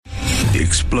The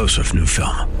explosive new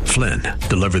film, Flynn,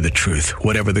 deliver the truth,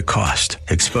 whatever the cost,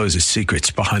 exposes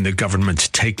secrets behind the government's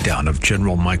takedown of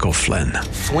General Michael Flynn.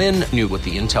 Flynn knew what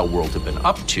the intel world had been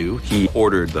up to. He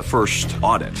ordered the first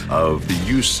audit of the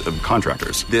use of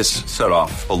contractors. This set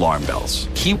off alarm bells.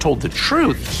 He told the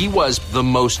truth. He was the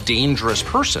most dangerous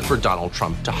person for Donald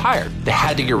Trump to hire. They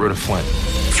had to get rid of Flynn.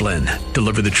 Flynn,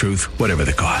 deliver the truth, whatever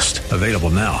the cost. Available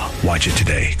now. Watch it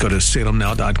today. Go to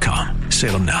salemnow.com.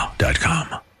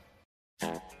 salemnow.com.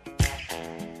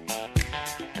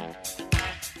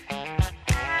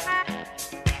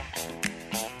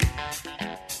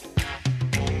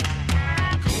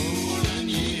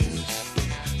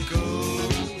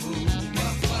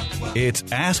 It's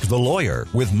Ask the Lawyer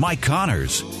with Mike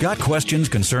Connors. Got questions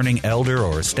concerning elder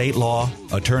or estate law?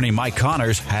 Attorney Mike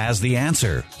Connors has the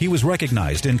answer. He was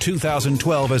recognized in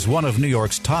 2012 as one of New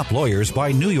York's top lawyers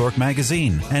by New York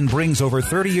Magazine and brings over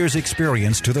 30 years'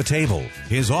 experience to the table.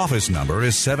 His office number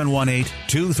is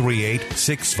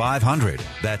 718-238-6500.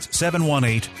 That's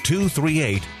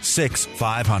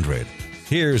 718-238-6500.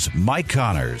 Here's Mike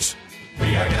Connors.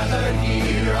 We are gathered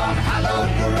here on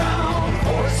hallowed ground,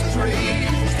 horses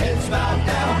raised, heads bowed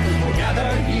down. We're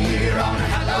gathered here on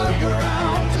hallowed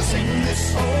ground to sing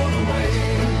this song away.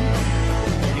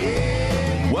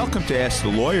 Welcome to Ask the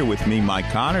Lawyer with me, Mike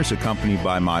Connors, accompanied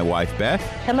by my wife, Beth.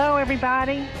 Hello,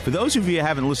 everybody. For those of you who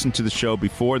haven't listened to the show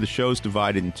before, the show's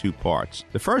divided in two parts.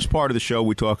 The first part of the show,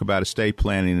 we talk about estate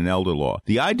planning and elder law.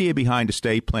 The idea behind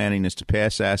estate planning is to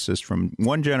pass assets from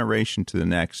one generation to the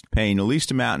next, paying the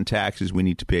least amount in taxes we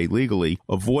need to pay legally,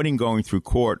 avoiding going through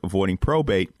court, avoiding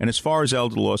probate, and as far as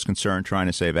elder law is concerned, trying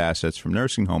to save assets from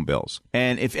nursing home bills.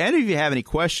 And if any of you have any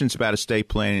questions about estate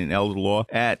planning and elder law,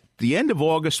 at the end of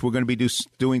August, we're going to be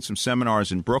doing some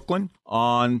seminars in Brooklyn.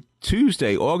 On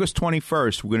Tuesday, August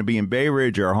 21st, we're going to be in Bay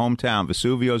Ridge, our hometown,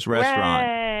 Vesuvio's Restaurant.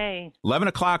 Hooray. 11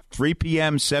 o'clock, 3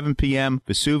 p.m., 7 p.m.,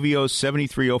 Vesuvio's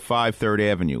 7305 3rd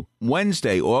Avenue.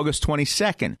 Wednesday, August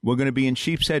 22nd, we're going to be in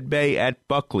Sheepshead Bay at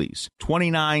Buckley's,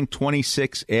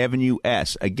 2926 Avenue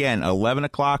S. Again, 11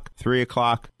 o'clock, 3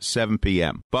 o'clock, 7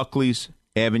 p.m. Buckley's,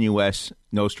 Avenue S,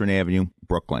 Nostrand Avenue,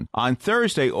 Brooklyn. On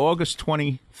Thursday, August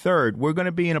 23rd, we're going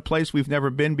to be in a place we've never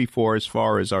been before as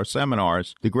far as our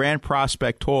seminars, the Grand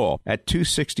Prospect Hall at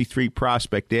 263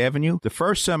 Prospect Avenue. The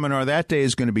first seminar that day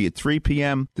is going to be at 3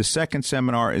 p.m. The second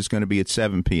seminar is going to be at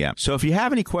 7 p.m. So if you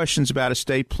have any questions about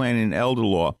estate planning and elder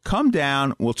law, come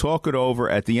down. We'll talk it over.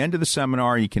 At the end of the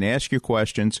seminar, you can ask your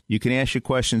questions. You can ask your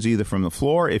questions either from the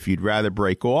floor. If you'd rather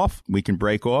break off, we can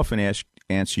break off and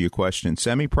answer your question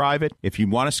semi-private. If you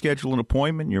want to schedule an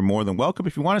appointment, you're more than welcome.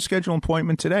 If you want to schedule an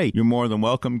appointment today, you're more than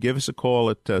welcome. Give us a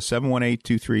call at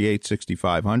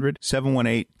 718-238-6500,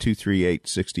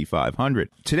 718-238-6500.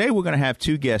 Today, we're going to have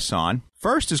two guests on.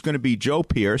 First is going to be Joe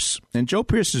Pierce, and Joe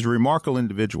Pierce is a remarkable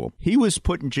individual. He was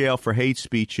put in jail for hate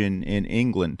speech in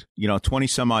England,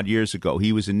 20-some-odd years ago.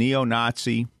 He was a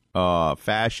neo-Nazi,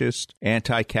 fascist,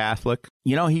 anti-Catholic.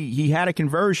 He had a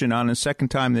conversion on the second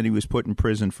time that he was put in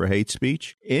prison for hate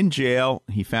speech. In jail,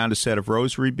 he found a set of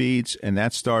rosary beads, and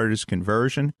that started his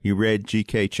conversion. He read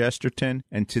G.K. Chesterton,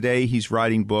 and today he's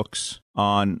writing books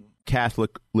on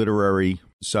Catholic literary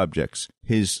subjects.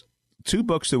 His two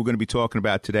books that we're going to be talking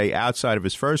about today outside of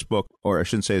his first book, or I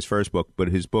shouldn't say his first book, but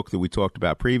his book that we talked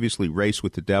about previously, Race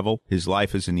with the Devil, His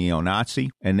Life as a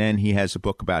Neo-Nazi. And then he has a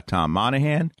book about Tom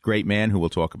Monahan, great man who we'll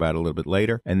talk about a little bit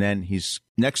later. And then he's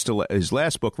next to his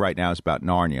last book right now is about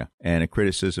Narnia and a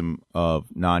criticism of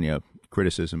Narnia,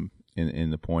 criticism in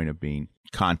the point of being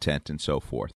content and so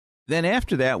forth. Then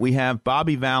after that, we have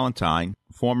Bobby Valentine,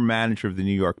 former manager of the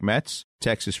New York Mets,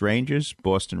 Texas Rangers,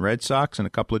 Boston Red Sox, and a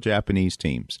couple of Japanese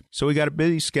teams. So we got a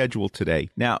busy schedule today.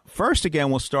 Now, first again,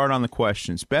 we'll start on the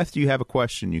questions. Beth, do you have a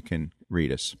question you can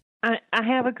read us? I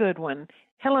have a good one.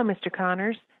 Hello, Mr.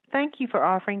 Connors. Thank you for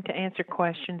offering to answer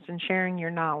questions and sharing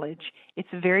your knowledge. It's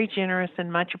very generous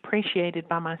and much appreciated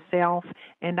by myself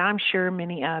and I'm sure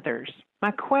many others.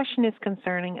 My question is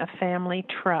concerning a family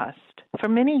trust. For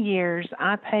many years,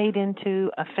 I paid into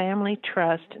a family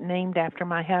trust named after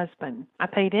my husband. I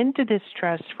paid into this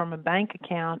trust from a bank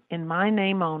account in my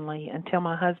name only until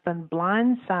my husband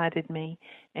blindsided me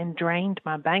and drained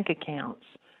my bank accounts,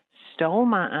 stole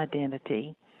my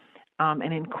identity,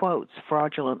 and in quotes,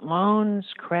 fraudulent loans,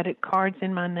 credit cards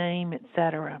in my name,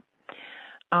 etc.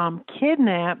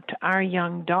 Kidnapped our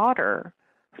young daughter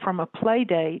from a play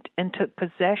date and took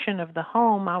possession of the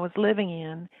home I was living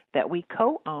in that we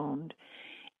co-owned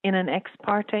in an ex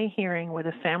parte hearing with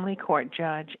a family court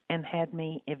judge and had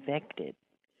me evicted.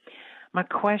 My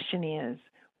question is,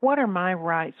 what are my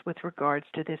rights with regards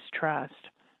to this trust?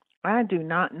 I do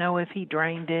not know if he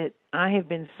drained it. I have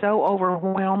been so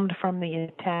overwhelmed from the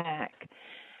attack.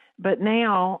 But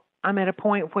now I'm at a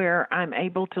point where I'm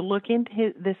able to look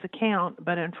into this account,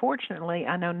 but unfortunately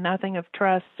I know nothing of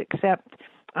trusts except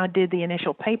I did the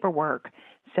initial paperwork,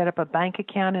 set up a bank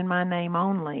account in my name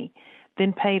only,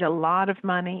 then paid a lot of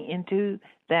money into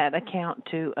that account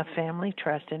to a family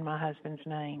trust in my husband's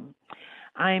name.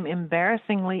 I am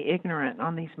embarrassingly ignorant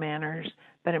on these matters,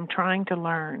 but I'm trying to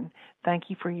learn. Thank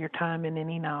you for your time and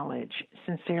any knowledge.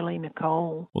 Sincerely,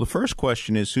 Nicole. Well, the first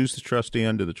question is, who's the trustee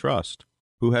under the trust?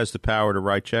 Who has the power to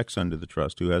write checks under the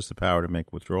trust? Who has the power to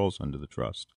make withdrawals under the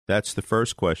trust? That's the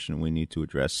first question we need to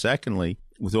address. Secondly,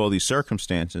 with all these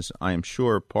circumstances, I am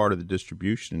sure part of the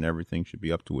distribution and everything should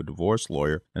be up to a divorce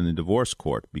lawyer and the divorce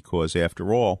court, because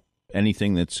after all,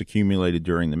 anything that's accumulated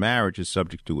during the marriage is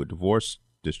subject to a divorce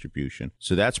distribution.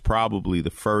 So that's probably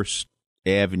the first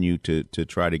avenue to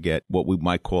try to get what we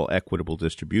might call equitable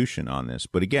distribution on this.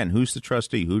 But again, who's the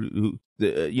trustee?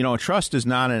 A trust is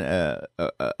not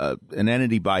an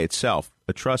entity by itself.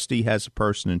 A trustee has a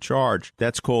person in charge.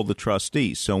 That's called the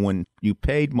trustee. So when you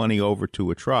paid money over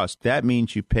to a trust, that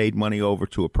means you paid money over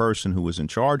to a person who was in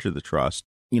charge of the trust.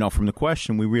 From the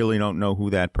question, we really don't know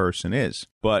who that person is.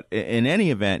 But in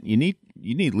any event, you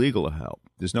need legal help.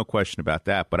 There's no question about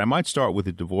that. But I might start with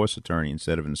a divorce attorney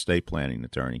instead of an estate planning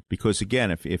attorney. Because, again,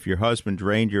 if your husband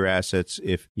drained your assets,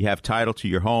 if you have title to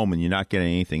your home and you're not getting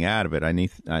anything out of it, I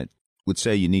would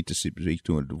say you need to speak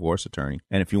to a divorce attorney.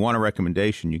 And if you want a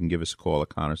recommendation, you can give us a call at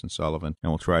Connors & Sullivan,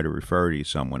 and we'll try to refer you to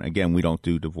someone. Again, we don't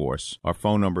do divorce. Our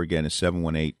phone number, again, is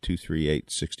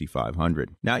 718-238-6500.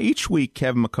 Now, each week,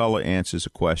 Kevin McCullough answers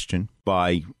a question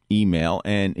by email,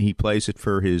 and he plays it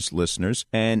for his listeners,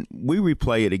 and we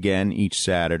replay it again each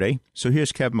Saturday. So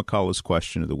here's Kevin McCullough's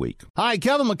question of the week. Hi,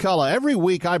 Kevin McCullough. Every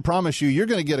week, I promise you're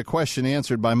going to get a question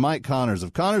answered by Mike Connors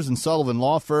of Connors & Sullivan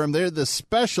Law Firm. They're the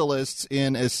specialists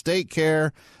in estate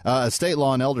care, estate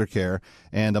law and elder care,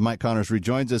 and Mike Connors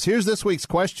rejoins us. Here's this week's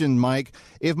question, Mike.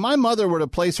 If my mother were to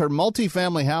place her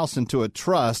multifamily house into a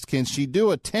trust, can she do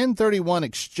a 1031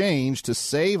 exchange to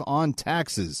save on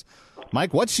taxes?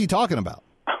 Mike, what's she talking about?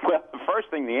 Well, the first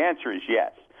thing, the answer is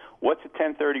yes. What's a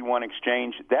 1031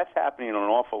 exchange? That's happening an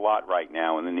awful lot right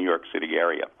now in the New York City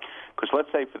area. Because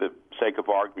let's say, for the sake of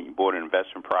argument, you bought an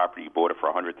investment property, you bought it for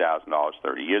 $100,000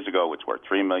 30 years ago, it's worth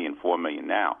 $3 million, $4 million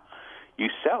now. You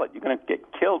sell it, you're going to get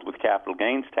killed with capital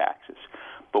gains taxes.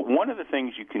 But one of the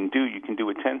things you can do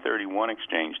a 1031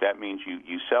 exchange. That means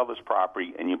you sell this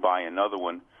property and you buy another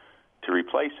one to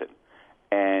replace it.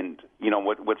 And,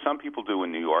 what some people do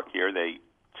in New York here, they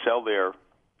sell their,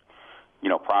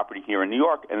 property here in New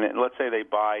York, and then let's say they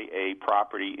buy a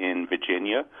property in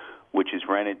Virginia, which is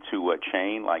rented to a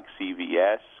chain like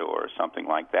CVS or something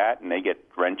like that, and they get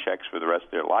rent checks for the rest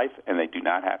of their life, and they do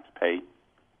not have to pay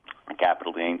a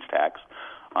capital gains tax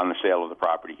on the sale of the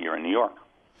property here in New York.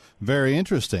 Very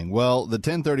interesting. Well, the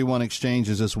 1031 exchange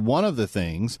is just one of the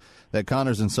things that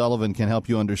Connors & Sullivan can help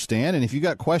you understand. And if you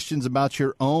got questions about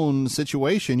your own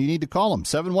situation, you need to call them.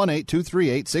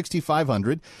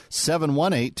 718-238-6500,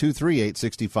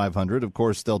 718-238-6500. Of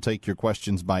course, they'll take your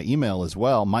questions by email as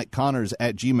well,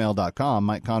 MikeConnors@gmail.com,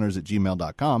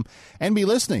 MikeConnors@gmail.com. And be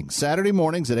listening Saturday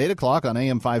mornings at 8 o'clock on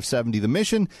AM 570 The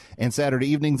Mission, and Saturday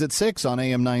evenings at 6 on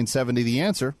AM 970 The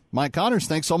Answer. Mike Connors,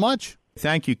 thanks so much.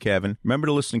 Thank you, Kevin. Remember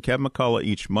to listen to Kevin McCullough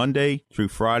each Monday through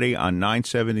Friday on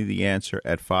 970 The Answer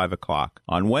at 5 o'clock.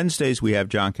 On Wednesdays, we have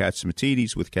John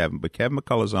Katsimatidis with Kevin, but Kevin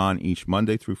McCullough's on each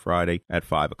Monday through Friday at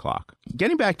 5 o'clock.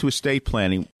 Getting back to estate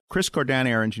planning, Chris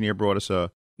Cordani, our engineer, brought us an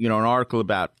article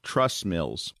about trust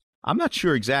mills. I'm not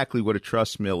sure exactly what a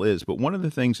trust mill is, but one of the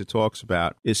things it talks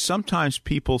about is sometimes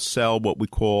people sell what we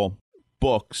call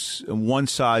books, one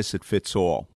size that fits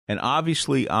all. And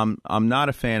obviously, I'm not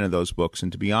a fan of those books,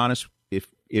 and to be honest,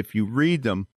 if you read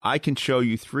them, I can show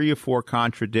you 3 or 4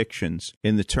 contradictions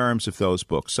in the terms of those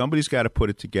books. Somebody's got to put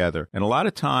it together. And a lot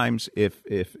of times, if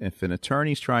an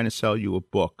attorney's trying to sell you a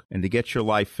book and to get your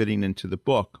life fitting into the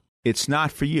book, it's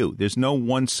not for you. There's no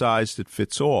one size that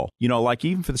fits all. Like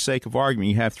even for the sake of argument,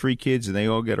 you have 3 kids and they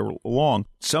all get along.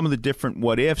 Some of the different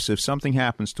what ifs, if something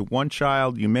happens to one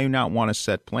child, you may not want a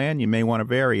set plan. You may want to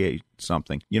vary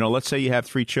something. Let's say you have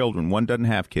 3 children. One doesn't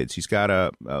have kids. He's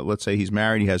got let's say he's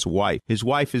married. He has a wife. His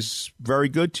wife is very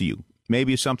good to you.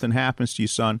 Maybe if something happens to your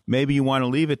son, maybe you want to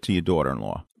leave it to your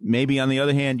daughter-in-law. Maybe, on the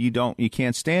other hand, you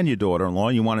can't stand your daughter-in-law.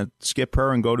 You want to skip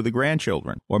her and go to the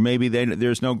grandchildren. Or maybe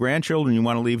there's no grandchildren. You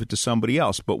want to leave it to somebody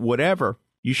else. But whatever,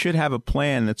 you should have a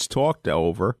plan that's talked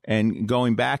over and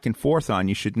going back and forth on.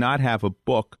 You should not have a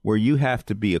book where you have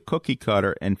to be a cookie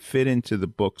cutter and fit into the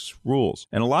book's rules.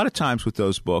 And a lot of times with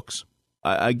those books,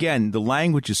 again, the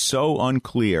language is so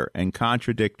unclear and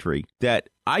contradictory that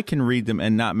I can read them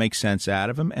and not make sense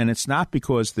out of them, and it's not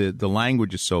because the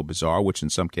language is so bizarre, which in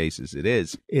some cases it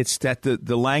is. It's that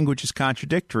the language is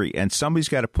contradictory, and somebody's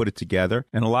got to put it together,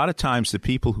 and a lot of times the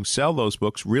people who sell those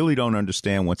books really don't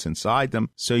understand what's inside them,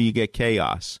 so you get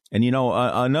chaos. And,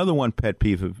 another one pet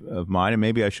peeve of mine, and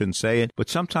maybe I shouldn't say it, but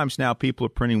sometimes now people are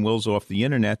printing wills off the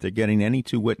internet. They're getting any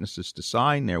two witnesses to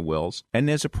sign their wills, and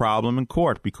there's a problem in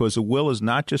court because a will is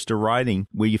not just a writing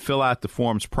where you fill out the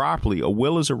forms properly. A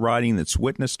will is a writing that's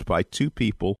witnessed by two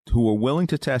people who are willing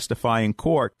to testify in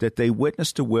court that they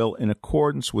witnessed a will in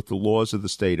accordance with the laws of the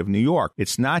state of New York.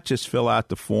 It's not just fill out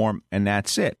the form and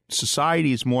that's it.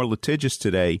 Society is more litigious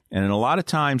today, and a lot of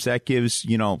times that gives,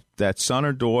 that son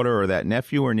or daughter or that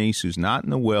nephew or niece who's not in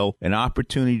the will an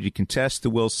opportunity to contest the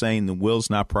will, saying the will's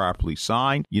not properly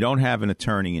signed. You don't have an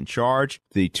attorney in charge.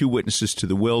 The two witnesses to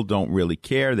the will don't really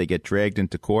care. They get dragged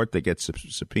into court. They get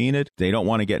subpoenaed. They don't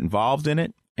want to get involved in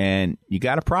it, and you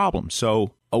got a problem.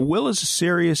 So a will is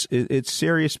it's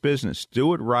serious business.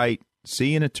 Do it right.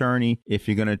 See an attorney if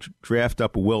you're going to draft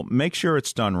up a will. Make sure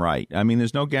it's done right. I mean,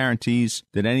 there's no guarantees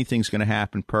that anything's going to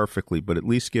happen perfectly, but at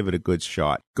least give it a good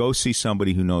shot. Go see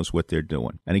somebody who knows what they're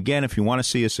doing. And again, if you want to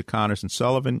see us at Connors and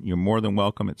Sullivan, you're more than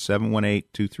welcome at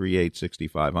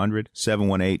 718-238-6500,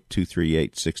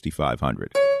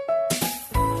 718-238-6500.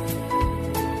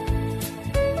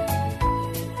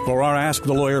 For our Ask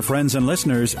the Lawyer friends and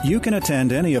listeners, you can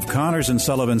attend any of Connors and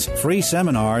Sullivan's free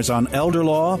seminars on elder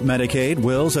law, Medicaid,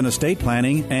 wills and estate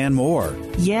planning, and more.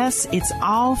 Yes, it's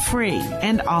all free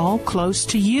and all close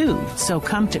to you. So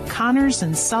come to Connors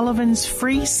and Sullivan's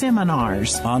free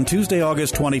seminars. On Tuesday,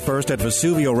 August 21st at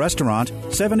Vesuvio Restaurant,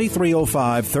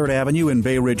 7305 3rd Avenue in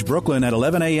Bay Ridge, Brooklyn at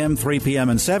 11 a.m., 3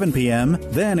 p.m., and 7 p.m.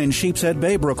 Then in Sheepshead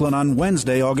Bay, Brooklyn on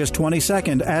Wednesday, August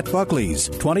 22nd at Buckley's,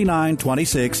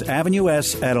 2926 Avenue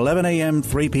S at 11 a.m.,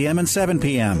 3 p.m., and 7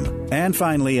 p.m. And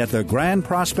finally at the Grand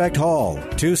Prospect Hall,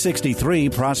 263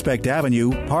 Prospect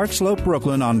Avenue, Park Slope,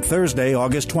 Brooklyn on Thursday,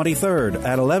 August 23rd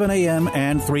at 11 a.m.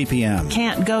 and 3 p.m.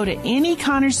 Can't go to any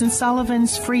Connors and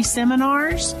Sullivan's free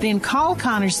seminars? Then call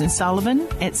Connors and Sullivan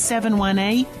at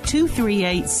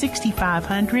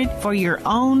 718-238-6500 for your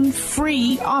own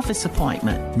free office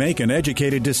appointment. Make an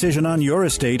educated decision on your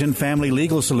estate and family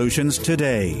legal solutions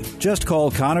today. Just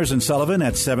call Connors and Sullivan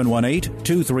at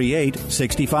 718-238-6500.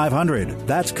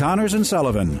 That's Connors and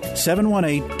Sullivan,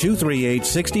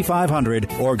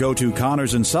 718-238-6500, or go to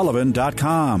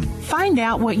ConnorsandSullivan.com. Find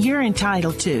out what you're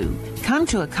entitled to. Come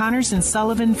to a Connors and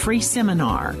Sullivan free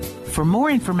seminar. For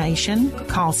more information,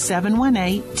 call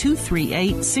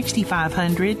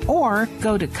 718-238-6500 or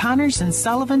go to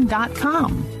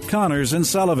ConnorsandSullivan.com. Connors and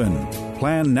Sullivan.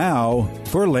 Plan now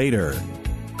for later.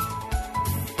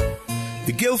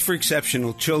 The Guild for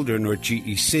Exceptional Children, or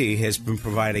GEC, has been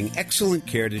providing excellent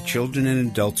care to children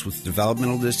and adults with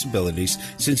developmental disabilities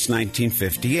since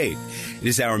 1958. It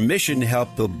is our mission to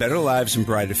help build better lives and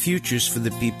brighter futures for the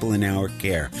people in our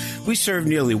care. We serve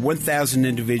nearly 1,000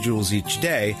 individuals each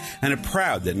day and are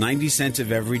proud that 90 cents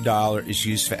of every dollar is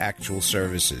used for actual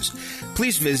services.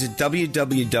 Please visit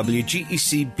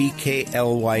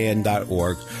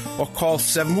www.gecbklyn.org or call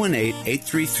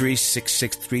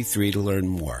 718-833-6633 to learn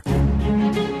more.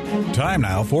 Time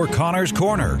now for Connor's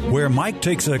Corner, where Mike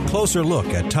takes a closer look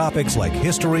at topics like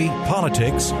history,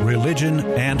 politics, religion,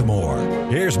 and more.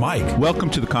 Here's Mike. Welcome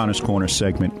to the Connor's Corner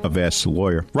segment of Ask the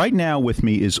Lawyer. Right now with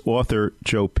me is author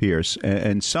Joe Pierce,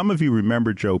 and some of you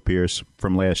remember Joe Pierce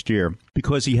from last year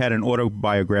because he had an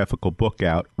autobiographical book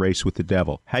out, Race with the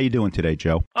Devil. How you doing today,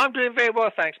 Joe? I'm doing very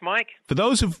well, thanks, Mike. For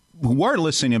those who were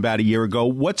listening about a year ago,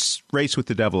 what's Race with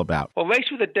the Devil about? Well, Race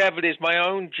with the Devil is my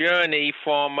own journey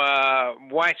from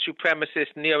white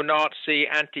supremacist, neo-Nazi,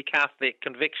 anti-Catholic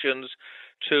convictions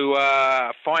to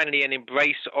finally an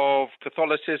embrace of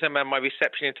Catholicism and my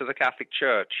reception into the Catholic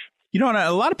Church. You know,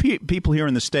 a lot of people here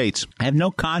in the States have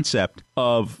no concept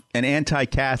of an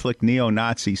anti-Catholic,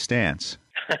 neo-Nazi stance.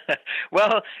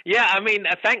 Well, yeah, I mean,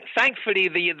 thankfully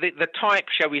the type,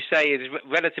 shall we say, is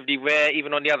relatively rare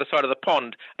even on the other side of the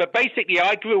pond. But basically,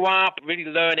 I grew up really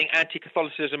learning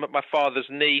anti-Catholicism at my father's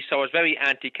knee, so I was very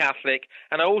anti-Catholic.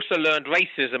 And I also learned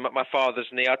racism at my father's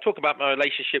knee. I talk about my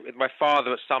relationship with my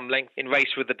father at some length in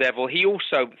Race with the Devil. He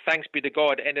also, thanks be to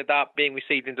God, ended up being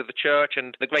received into the church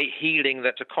and the great healing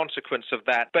that's a consequence of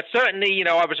that. But certainly, you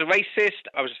know, I was a racist.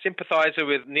 I was a sympathizer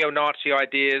with neo-Nazi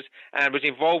ideas and was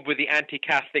involved with the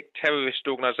anti-Catholic terrorist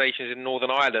organizations in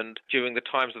Northern Ireland during the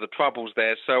times of the Troubles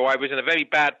there. So I was in a very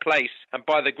bad place. And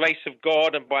by the grace of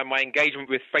God and by my engagement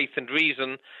with faith and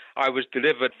reason, I was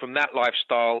delivered from that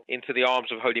lifestyle into the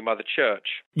arms of Holy Mother Church.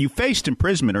 You faced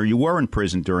imprisonment, or you were in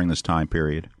prison during this time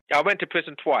period? I went to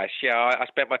prison twice, yeah. I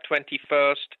spent my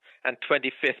 21st and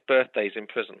 25th birthdays in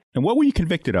prison. And what were you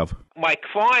convicted of? My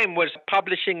crime was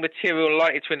publishing material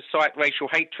likely to incite racial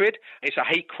hatred. It's a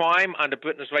hate crime under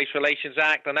Britain's Race Relations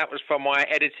Act, and that was from my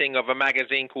editing of a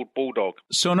magazine called Bulldog.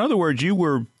 So in other words, you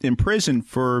were in prison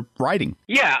for writing.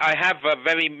 Yeah, I have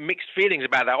very mixed feelings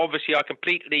about that. Obviously, I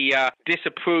completely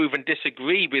disapprove and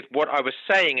disagree with what I was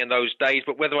saying in those days,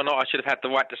 but whether or not I should have had the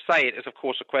right to say it is, of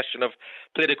course, a question of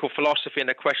political philosophy and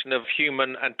a question of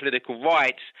human and political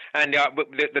rights. And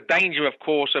the danger, of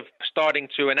course, of starting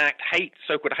to enact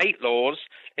so-called hate laws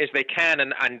is they can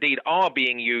and indeed are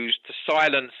being used to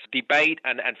silence debate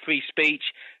and free speech.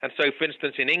 And so, for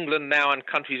instance, in England now and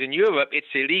countries in Europe, it's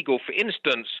illegal, for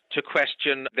instance, to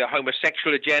question the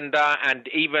homosexual agenda and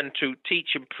even to teach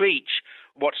and preach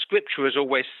what Scripture has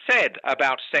always said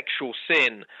about sexual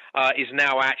sin is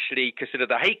now actually considered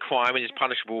a hate crime and is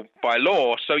punishable by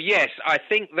law. So yes, I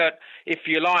think that, if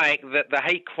you like, that the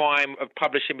hate crime of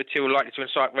publishing material likely to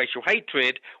incite racial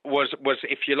hatred was,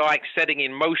 if you like, setting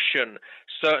in motion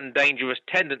certain dangerous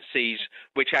tendencies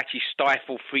which actually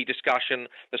stifle free discussion,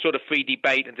 the sort of free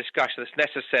debate and discussion that's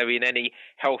necessary in any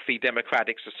healthy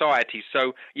democratic society.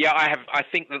 So yeah, I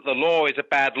think that the law is a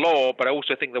bad law, but I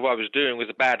also think that what I was doing was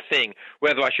a bad thing.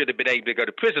 Whether I should have been able to go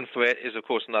to prison for it is, of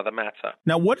course, another matter.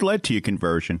 Now, what led to your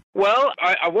conversion? Well,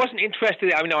 I wasn't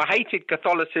interested. I mean, I hated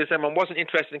Catholicism and wasn't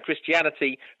interested in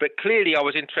Christianity, but clearly I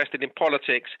was interested in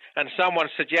politics. And someone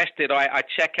suggested I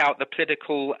check out the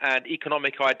political and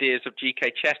economic ideas of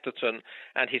G.K. Chesterton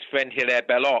and his friend Hilaire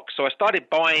Belloc. So I started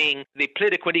buying the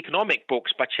political and economic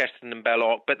books by Chesterton and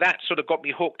Belloc, but that sort of got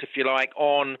me hooked, if you like,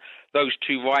 on those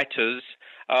two writers.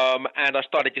 And I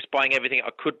started just buying everything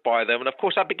I could buy them. And, of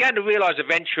course, I began to realize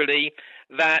eventually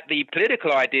that the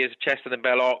political ideas of Chesterton and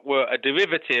Belloc were a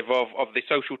derivative of the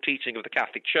social teaching of the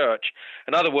Catholic Church.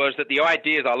 In other words, that the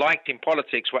ideas I liked in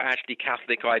politics were actually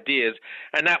Catholic ideas.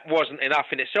 And that wasn't enough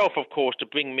in itself, of course, to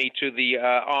bring me to the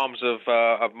arms of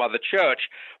Mother Church.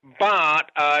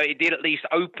 But it did at least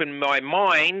open my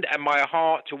mind and my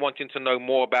heart to wanting to know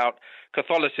more about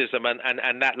Catholicism,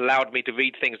 and that allowed me to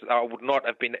read things that I would not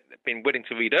have been willing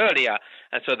to read earlier.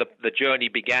 And so the journey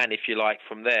began, if you like,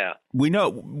 from there. We know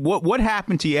what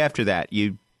happened to you after that.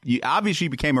 You obviously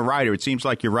became a writer. It seems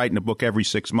like you're writing a book every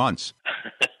 6 months.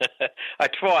 I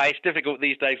try. It's difficult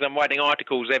these days. I'm writing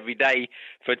articles every day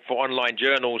for online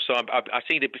journals, so I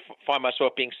seem to find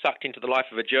myself being sucked into the life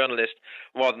of a journalist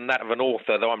rather than that of an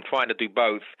author, though I'm trying to do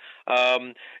both.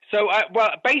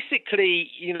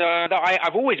 Basically,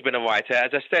 I've always been a writer.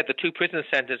 As I said, the 2 prison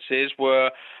sentences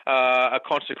were a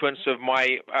consequence of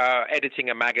my editing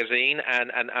a magazine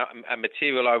and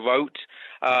material I wrote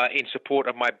in support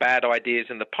of my bad ideas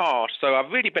in the past. So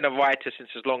I've really been a writer since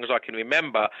as long as I can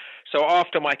remember. So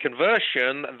after my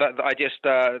conversion, I just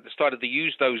started to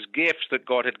use those gifts that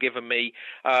God had given me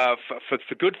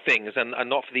for good things and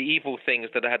not for the evil things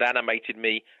that had animated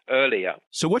me earlier.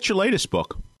 So what's your latest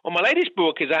book? Well, my latest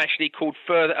book is actually called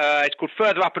Further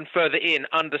Up and Further In,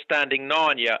 Understanding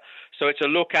Narnia. So it's a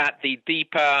look at the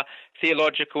deeper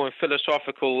theological and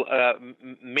philosophical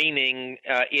meaning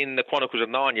in the Chronicles of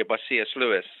Narnia by C.S.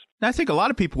 Lewis. Now, I think a lot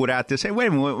of people would out there say, wait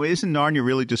a minute, isn't Narnia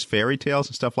really just fairy tales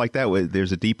and stuff like that?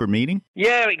 There's a deeper meaning?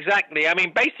 Yeah, exactly. I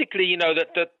mean, basically,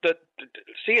 that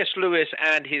C.S. Lewis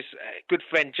and his good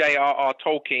friend J.R.R.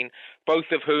 Tolkien, both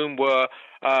of whom were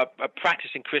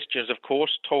practicing Christians, of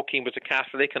course. Tolkien was a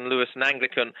Catholic and Lewis an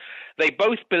Anglican. They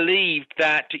both believed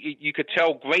that you could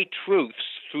tell great truths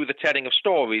through the telling of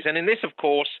stories. And in this, of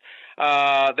course,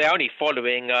 they're only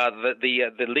following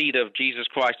the lead of Jesus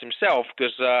Christ himself,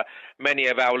 because many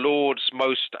of our Lord's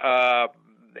most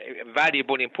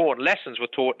valuable and important lessons were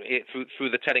taught through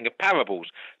the telling of parables,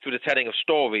 through the telling of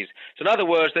stories. So in other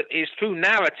words, that it's through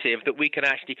narrative that we can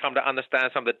actually come to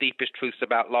understand some of the deepest truths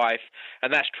about life,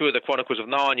 and that's true of the Chronicles of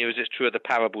Narnia as it's true of the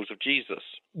parables of Jesus.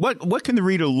 What can the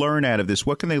reader learn out of this?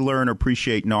 What can they learn or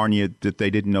appreciate Narnia that they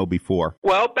didn't know before?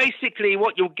 Well, basically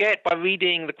what you'll get by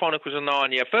reading the Chronicles of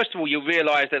Narnia, first of all, you'll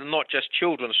realize they're not just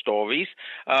children's stories,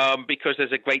 because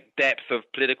there's a great depth of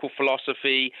political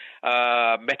philosophy,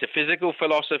 metaphysical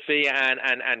philosophy,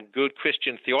 and good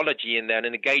Christian theology in there, and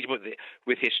an engagement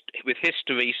with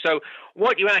history. So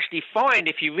what you actually find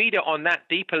if you read it on that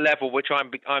deeper level, which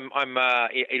I'm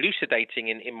elucidating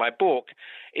in my book,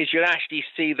 is you'll actually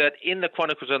see that in the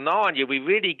Chronicles of Narnia we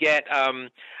really get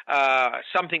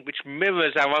something which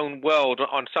mirrors our own world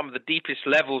on some of the deepest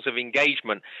levels of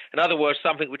engagement. In other words,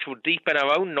 something which will deepen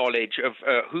our own knowledge of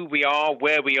who we are,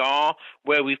 where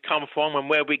we've come from, and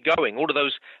where we're going. All of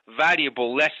those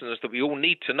valuable lessons that we all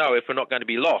need to know if we're not going to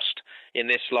be lost in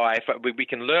this life. We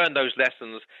can learn those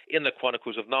lessons in the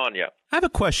Chronicles of Narnia. I have a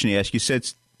question to ask. You said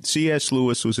C.S.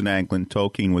 Lewis was an Anglican,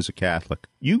 Tolkien was a Catholic.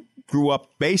 You grew up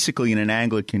basically in an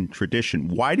Anglican tradition.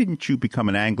 Why didn't you become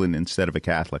an Anglican instead of a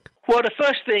Catholic? Well, the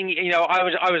first thing, I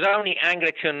was only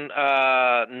Anglican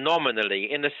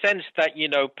nominally, in the sense that,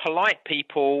 polite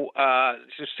people,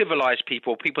 civilized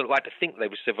people that like to think they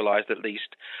were civilized at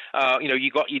least,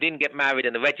 you didn't get married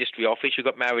in the registry office, you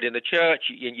got married in the church,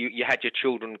 you had your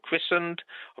children christened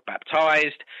or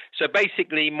baptized. So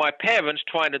basically, my parents,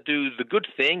 trying to do the good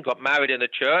thing, got married in the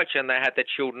church and they had their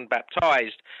children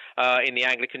baptized in the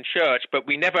Anglican church. But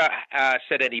we never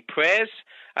said any prayers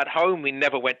at home. We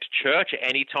never went to church at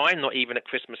any time, not even at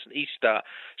Christmas and Easter.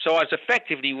 So I was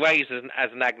effectively raised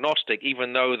as an agnostic,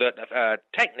 even though that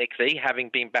technically, having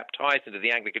been baptized into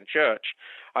the Anglican Church,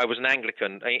 I was an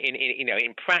Anglican.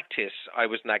 In practice, I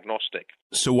was an agnostic.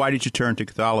 So why did you turn to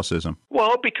Catholicism?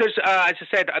 Well, because, as I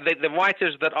said, the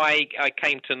writers that I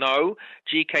came to know,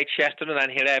 G.K. Chesterton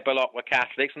and Hilaire Belloc, were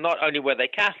Catholics. Not only were they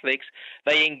Catholics,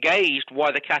 they engaged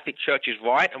why the Catholic Church is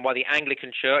right and why the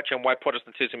Anglican Church and why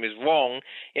Protestantism is wrong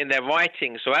in their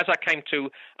writings. So as I came to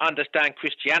understand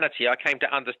Christianity, I came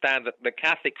to understand that the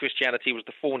Catholic Christianity was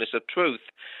the fullness of truth,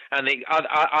 and the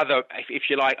other, if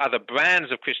you like, other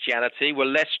brands of Christianity were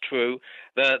less true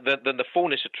than the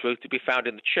fullness of truth to be found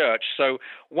in the church. So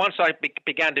once I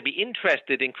began to be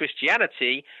interested in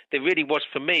Christianity, there really was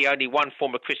for me only one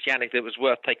form of Christianity that was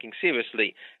worth taking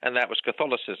seriously, and that was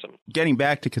Catholicism. Getting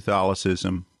back to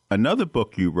Catholicism, another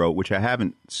book you wrote, which I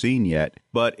haven't seen yet,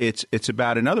 but it's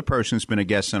about another person who's been a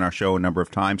guest on our show a number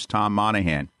of times, Tom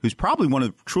Monahan, who's probably one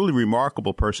of the truly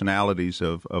remarkable personalities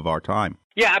of our time.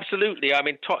 Yeah, absolutely. I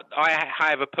mean, I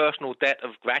have a personal debt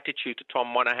of gratitude to Tom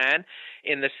Monahan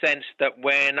in the sense that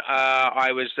when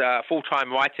I was a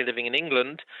full-time writer living in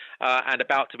England and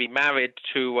about to be married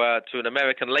to an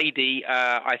American lady,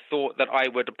 I thought that I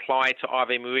would apply to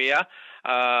Ave Maria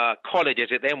College, as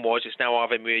it then was. It's now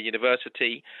Ave Maria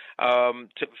University,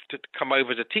 to come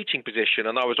over as a teaching position,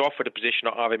 and I was offered a position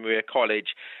at Ave Maria College.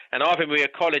 And Ave Maria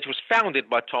College was founded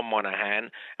by Tom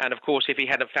Monahan, and of course, if he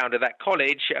hadn't founded that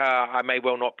college, I may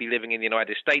well not be living in the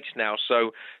United States now.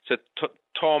 So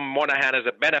Tom Monahan, as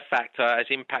a benefactor, has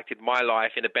impacted my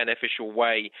life in a beneficial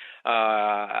way,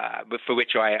 for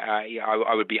which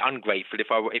I would be ungrateful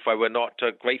if I were not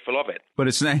grateful of it. But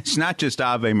it's not just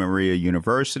Ave Maria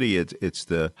University. It's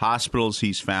the hospitals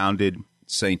he's founded,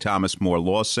 St. Thomas More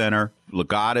Law Center,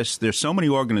 Legatus. There's so many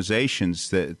organizations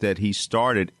that he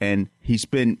started, and he's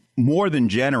been more than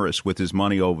generous with his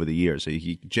money over the years.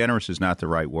 Generous is not the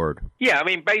right word. Yeah, I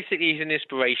mean, basically he's an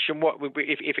inspiration.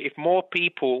 If more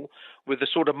people with the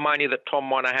sort of money that Tom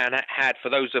Monahan had, for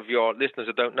those of your listeners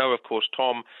that don't know, of course,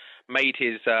 Tom made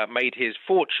his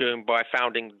fortune by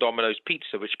founding Domino's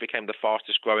Pizza, which became the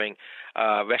fastest growing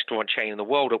restaurant chain in the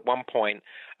world at one point.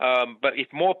 But if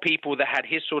more people that had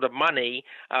his sort of money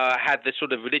had the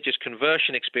sort of religious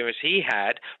conversion experience he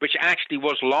had, which actually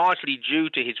was largely due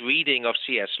to his reading of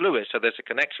C.S. Lewis, so there's a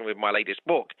connection with my latest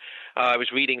book. I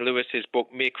was reading Lewis's book,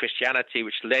 Mere Christianity,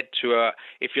 which led to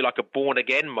if you like, a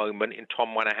born-again moment in Tom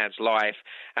Monahan's life,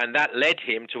 and that led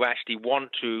him to actually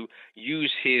want to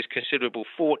use his considerable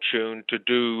fortune to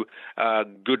do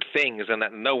good things, and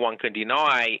that no one can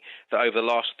deny that over the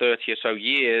last 30 or so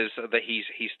years that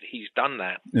he's done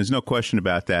that. There's no question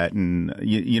about that. And,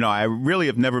 I really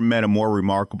have never met a more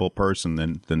remarkable person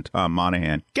than Tom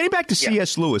Monahan. Getting back to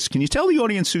C.S. Lewis, can you tell the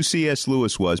audience who C.S.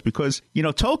 Lewis was? Because,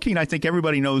 Tolkien, I think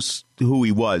everybody knows who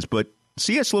he was, but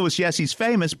C.S. Lewis, yes, he's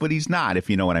famous, but he's not, if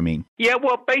you know what I mean. Yeah,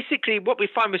 well, basically what we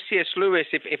find with C.S. Lewis,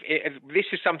 if this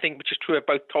is something which is true of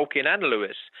both Tolkien and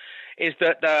Lewis, is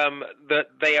that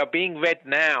they are being read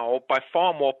now by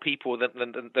far more people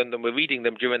than were reading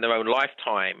them during their own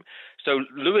lifetime. So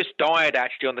Lewis died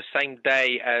actually on the same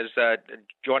day as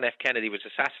John F. Kennedy was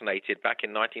assassinated back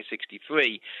in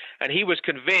 1963, and he was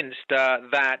convinced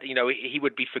that he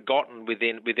would be forgotten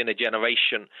within a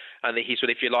generation, and that he sort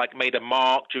of, if you like, made a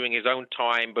mark during his own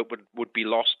time, but would be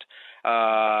lost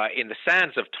in the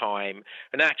sands of time.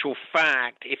 In actual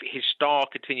fact, if his star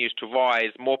continues to rise,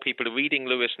 more people are reading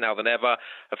Lewis now than ever.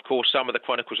 Of course, some of the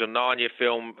Chronicles of Narnia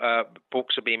film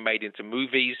books are being made into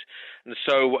movies. And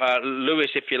so Lewis,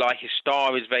 if you like, his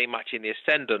star is very much in the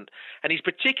ascendant. And he's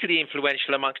particularly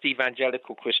influential amongst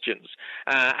evangelical Christians.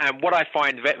 And what I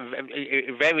find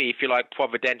very, if you like,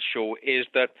 providential is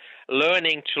that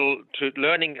learning to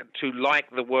like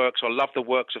the works or love the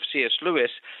works of C.S.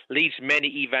 Lewis leads many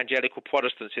evangelical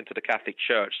Protestants into the Catholic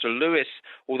Church. So Lewis,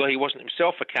 although he wasn't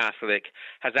himself a Catholic,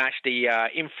 has actually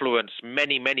influenced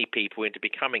many, many people into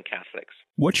becoming Catholics.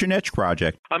 What's your next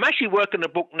project? I'm actually working on a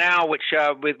book now which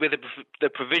with the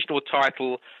provisional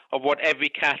title of What Every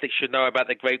Catholic Should Know About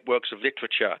the Great Works of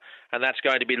Literature. and that's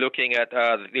going to be looking at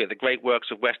the great works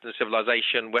of Western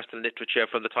civilization, Western literature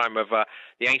from the time of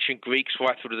the ancient Greeks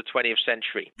right through to the 20th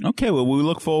century. Okay, well, we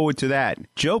look forward to that.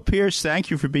 Joe Pierce, thank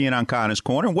you for being on Connor's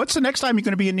Corner. What's the next time you're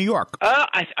going to be in New York? Well,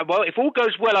 if all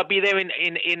goes well, I'll be there in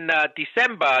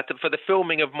December for the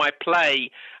filming of my play,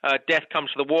 Death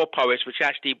Comes to the War Poets, which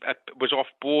actually was off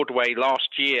Broadway last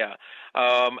year.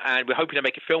 And we're hoping to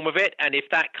make a film of it. And if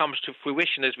that comes to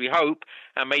fruition, as we hope,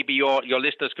 and maybe your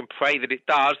listeners can pray that it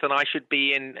does, then I should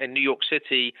be in New York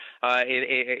City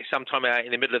sometime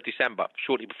in the middle of December,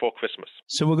 shortly before Christmas.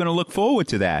 So we're going to look forward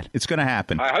to that. It's going to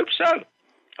happen. I hope so.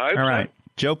 All right.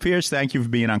 Joe Pierce, thank you for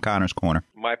being on Connor's Corner.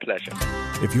 My pleasure.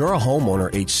 If you're a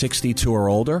homeowner age 62 or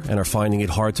older and are finding it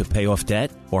hard to pay off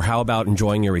debt, or how about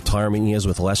enjoying your retirement years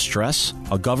with less stress?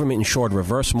 A government-insured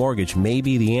reverse mortgage may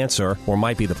be the answer or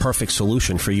might be the perfect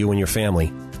solution for you and your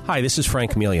family. Hi, this is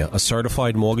Frank Melia, a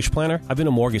certified mortgage planner. I've been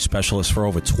a mortgage specialist for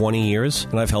over 20 years,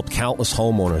 and I've helped countless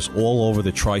homeowners all over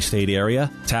the tri-state area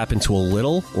tap into a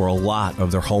little or a lot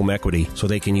of their home equity so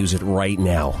they can use it right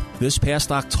now. This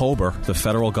past October, the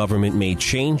federal government made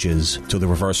changes to the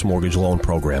reverse mortgage loan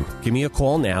program. Give me a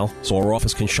call now so our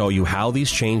office can show you how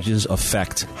these changes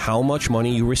affect how much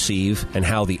money you receive and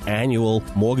how the annual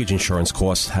mortgage insurance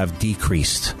costs have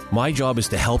decreased. My job is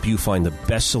to help you find the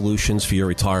best solutions for your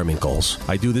retirement goals.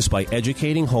 I do this by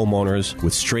educating homeowners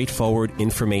with straightforward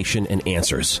information and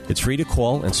answers. It's free to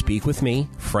call and speak with me,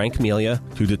 Frank Melia,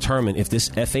 to determine if this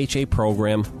FHA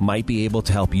program might be able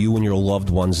to help you and your loved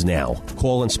ones now.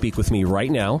 Call and speak with me right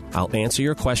now. I'll answer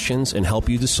your questions and help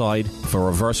you decide if a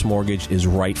reverse mortgage is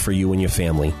right for you and your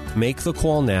family. Make the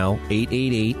call now,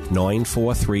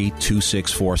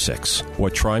 888-943-2646,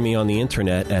 or try me on the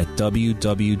internet at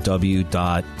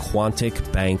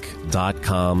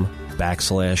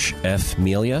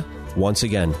www.quanticbank.com/F-Melia. Once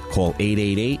again, call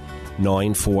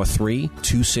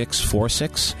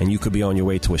 888-943-2646, and you could be on your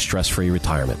way to a stress-free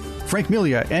retirement. Frank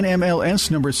Melia,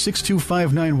 NMLS number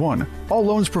 62591. All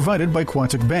loans provided by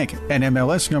Quantic Bank,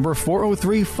 NMLS number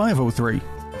 403503.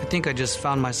 I think I just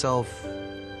found myself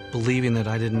believing that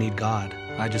I didn't need God.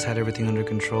 I just had everything under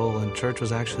control, and church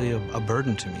was actually a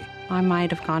burden to me. I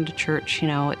might have gone to church,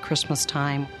 at Christmas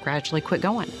time, gradually quit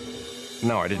going.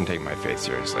 No, I didn't take my faith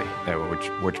seriously,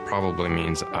 which probably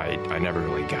means I never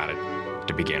really got it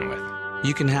to begin with.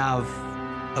 You can have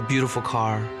a beautiful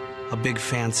car, a big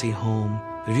fancy home,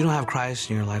 but if you don't have Christ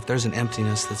in your life, there's an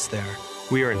emptiness that's there.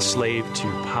 We are enslaved to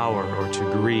power or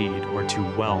to greed or to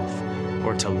wealth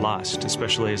or to lust,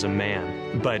 especially as a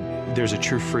man. But there's a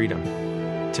true freedom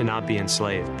to not be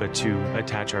enslaved, but to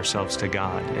attach ourselves to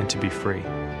God and to be free.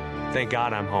 Thank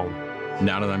God I'm home.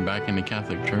 Now that I'm back in the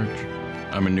Catholic Church,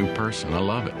 I'm a new person. I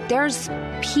love it. There's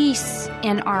peace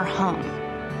in our home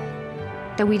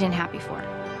that we didn't have before.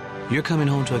 You're coming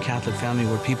home to a Catholic family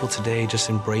where people today just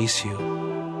embrace you.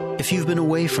 If you've been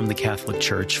away from the Catholic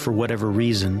Church for whatever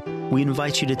reason, we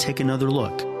invite you to take another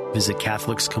look. Visit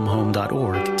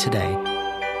CatholicsComeHome.org today.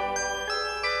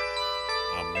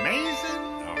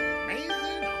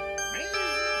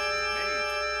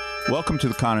 Welcome to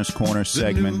the Connor's Corner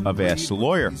segment of Ask the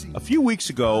Lawyer. A few weeks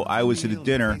ago, I was at a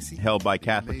dinner held by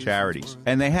Catholic Charities,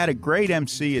 and they had a great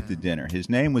MC at the dinner. His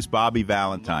name was Bobby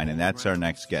Valentine, and that's our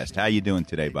next guest. How you doing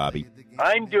today, Bobby?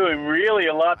 I'm doing really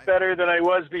a lot better than I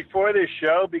was before this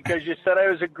show because you said I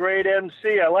was a great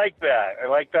MC. I like that. I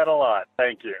like that a lot.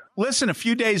 Thank you. Listen, a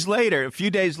few days later,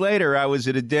 I was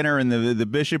at a dinner, and the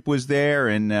bishop was there,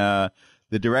 and the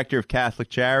director of Catholic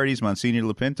Charities, Monsignor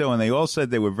Lapinto, and they all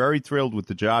said they were very thrilled with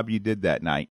the job you did that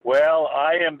night. Well,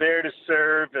 I am there to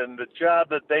serve, and the job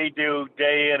that they do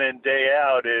day in and day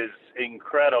out is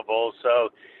incredible. So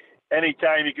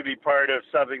anytime you can be part of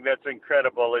something that's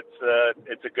incredible,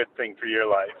 it's a good thing for your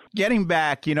life. Getting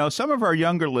back, some of our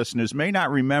younger listeners may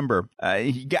not remember.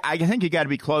 I think you got to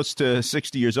be close to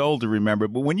 60 years old to remember.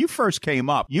 But when you first came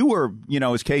up, you were,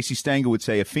 as Casey Stengel would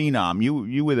say, a phenom.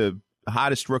 You were the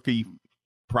hottest rookie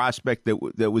prospect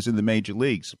that was in the major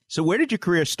leagues. So where did your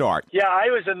career start? Yeah, I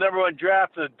was the number one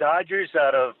draft of the Dodgers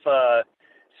out of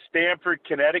Stamford,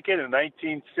 Connecticut in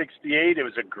 1968. It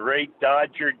was a great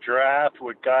Dodger draft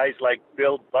with guys like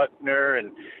Bill Buckner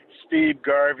and Steve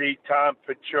Garvey, Tom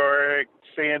Paciorek,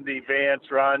 Sandy Vance,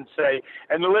 Ron Say,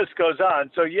 and the list goes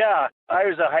on. So, yeah, I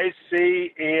was a high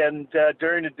C, and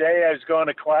during the day I was going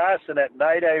to class, and at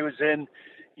night I was in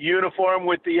uniform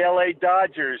with the L.A.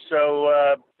 Dodgers.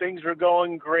 So things were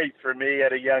going great for me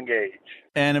at a young age.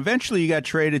 And eventually you got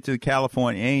traded to the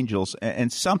California Angels,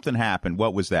 and something happened.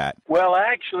 What was that? Well,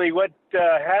 actually, what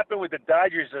happened with the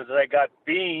Dodgers is I got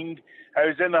beamed. I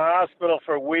was in the hospital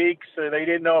for weeks. They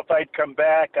didn't know if I'd come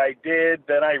back. I did.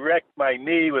 Then I wrecked my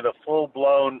knee with a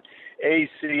full-blown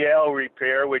ACL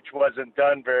repair, which wasn't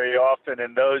done very often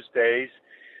in those days.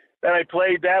 Then I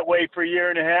played that way for a year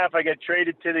and a half. I got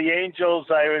traded to the Angels.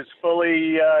 I was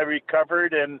fully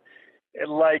recovered, and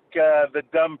like the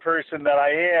dumb person that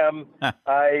I am,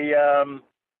 I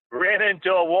ran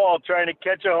into a wall trying to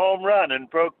catch a home run and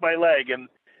broke my leg, and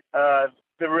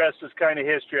the rest is kind of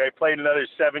history. I played another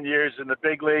 7 years in the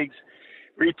big leagues,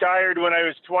 retired when I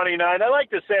was 29. I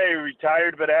like to say I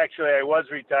retired, but actually I was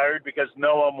retired because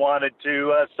no one wanted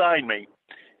to sign me.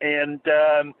 And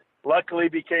luckily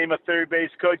became a third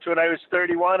base coach when I was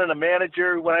 31 and a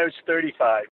manager when I was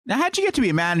 35. Now, how'd you get to be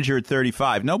a manager at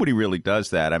 35? Nobody really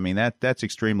does that. I mean, that's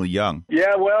extremely young.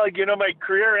 Yeah, well, my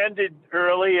career ended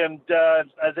early, and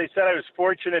as I said, I was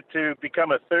fortunate to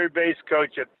become a third base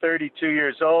coach at 32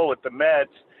 years old with the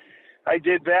Mets. I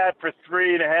did that for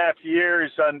 3.5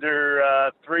 years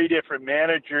under 3 different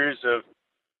managers of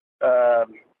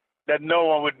that no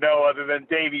one would know other than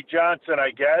Davey Johnson,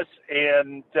 I guess.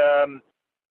 And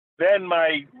then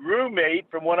my roommate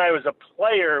from when I was a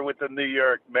player with the New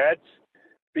York Mets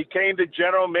became the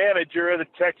general manager of the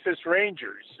Texas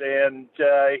Rangers. And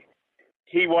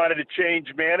he wanted to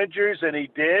change managers, and he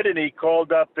did. And he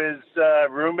called up his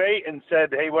roommate and said,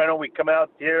 hey, why don't we come out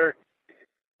here?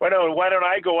 Why don't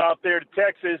I go out there to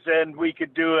Texas and we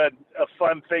could do a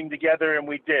fun thing together? And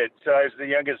we did. So I was the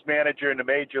youngest manager in the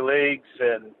major leagues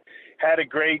and had a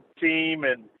great team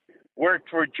and worked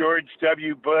for George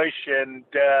W. Bush and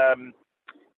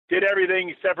did everything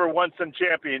except for won some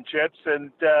championships.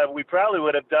 And we probably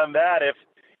would have done that if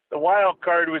the wild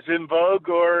card was in vogue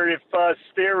or if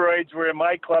steroids were in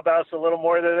my clubhouse a little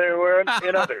more than they were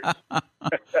in others.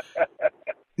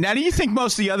 Now, do you think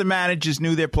most of the other managers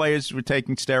knew their players were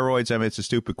taking steroids? I mean, it's a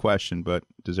stupid question, but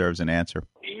deserves an answer.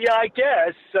 Yeah, I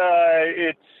guess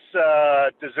it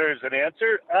deserves an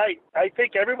answer. I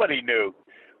think everybody knew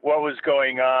what was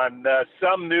going on.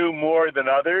 Some knew more than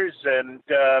others, and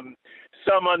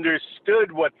some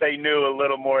understood what they knew a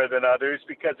little more than others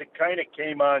because it kind of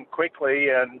came on quickly,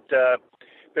 and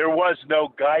there was no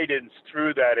guidance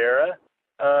through that era.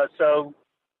 So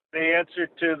the answer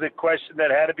to the question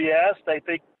that had to be asked, I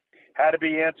think, had to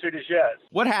be answered is yes.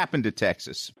 What happened to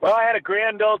Texas? Well, I had a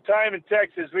grand old time in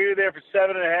Texas. We were there for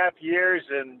 7.5 years,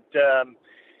 and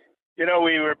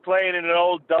we were playing in an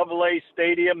old AA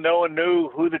stadium. No one knew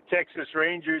who the Texas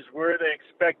Rangers were. They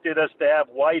expected us to have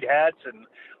white hats and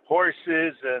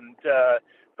horses and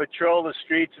patrol the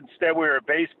streets. Instead, we were a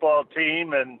baseball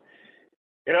team. And,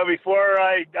 before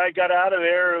I got out of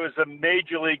there, it was a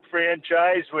major league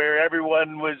franchise where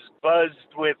everyone was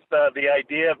buzzed with the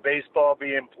idea of baseball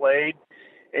being played.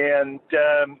 And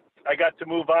I got to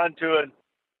move on to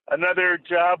another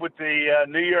job with the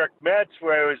New York Mets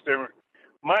where I was the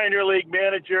minor league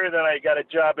manager. Then I got a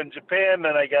job in Japan.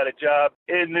 Then I got a job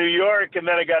in New York. And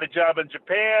then I got a job in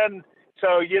Japan. So,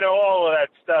 all of that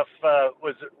stuff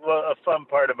was a fun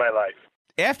part of my life.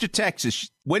 After Texas,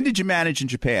 when did you manage in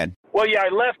Japan? Well, yeah, I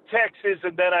left Texas,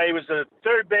 and then I was a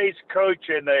third base coach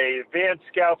and a advanced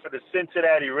scout for the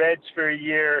Cincinnati Reds for a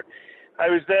year. I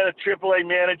was then a AAA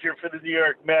manager for the New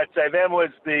York Mets. I then was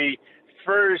the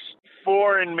first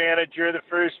foreign manager, the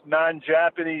first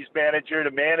non-Japanese manager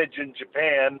to manage in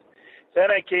Japan.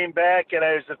 Then I came back, and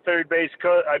I was the third base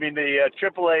coach. The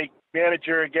AAA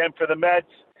manager again for the Mets.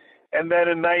 And then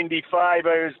in 95,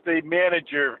 I was the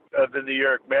manager of the New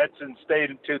York Mets and stayed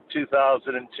until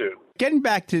 2002. Getting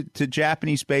back to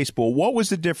Japanese baseball, what was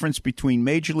the difference between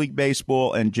Major League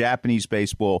Baseball and Japanese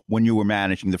baseball when you were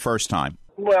managing the first time?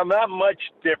 Well, not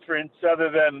much difference other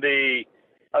than the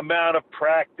amount of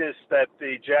practice that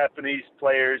the Japanese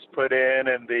players put in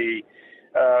and the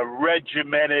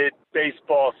regimented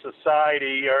baseball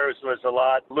society. Ours was a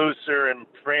lot looser and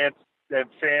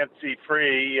fancy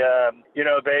free.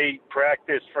 They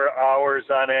practiced for hours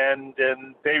on end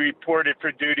and they reported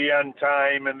for duty on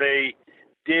time and they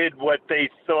did what they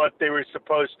thought they were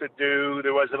supposed to do.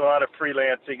 There wasn't a lot of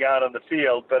freelancing out on the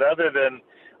field, but other than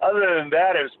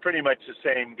that, it was pretty much the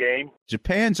same game.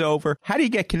 Japan's over. How do you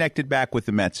get connected back with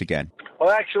the Mets again?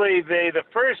 Well, actually, the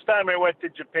first time I went to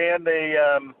Japan,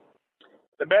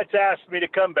 the Mets asked me to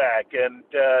come back, and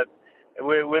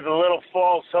with a little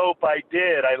false hope, I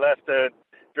did. I left a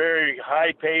very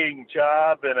high-paying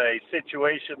job in a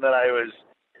situation that I was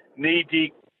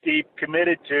knee-deep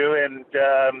committed to, and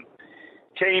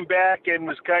came back and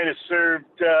was kind of served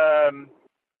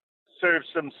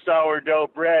some sourdough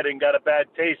bread and got a bad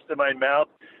taste in my mouth.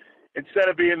 Instead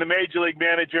of being the major league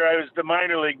manager, I was the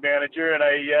minor league manager, and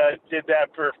I did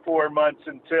that for 4 months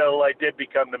until I did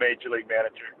become the major league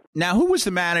manager. Now, who was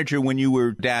the manager when you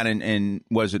were down in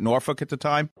was it Norfolk at the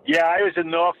time? Yeah, I was in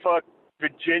Norfolk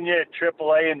Virginia at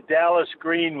AAA, and Dallas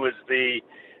Green was the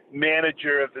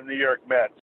manager of the New York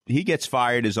Mets. He gets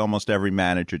fired, as almost every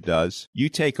manager does. You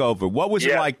take over. What was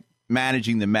it like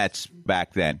managing the Mets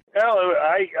back then? Well,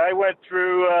 I went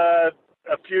through a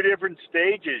few different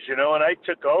stages, you know, and I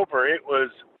took over. It was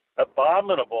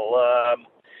abominable.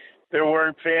 There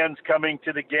weren't fans coming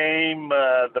to the game.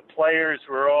 The players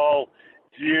were all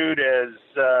viewed as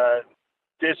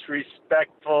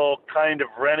disrespectful kind of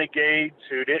renegades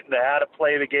who didn't know how to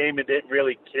play the game and didn't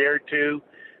really care to.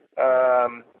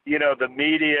 You know, the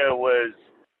media was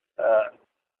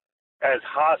as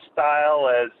hostile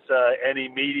as any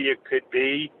media could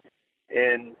be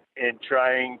in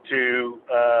trying to,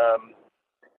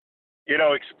 you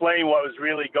know, explain what was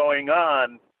really going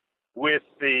on with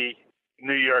the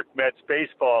New York Mets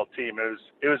baseball team.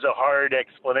 It was a hard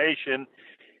explanation.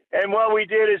 And what we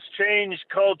did is change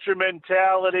culture,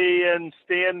 mentality, and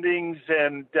standings,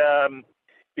 and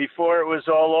before it was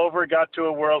all over, got to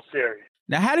a World Series.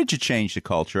 Now, how did you change the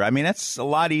culture? I mean, that's a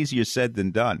lot easier said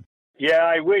than done. Yeah,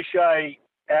 I wish I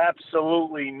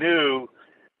absolutely knew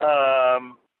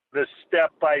the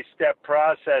step-by-step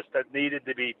process that needed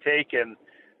to be taken,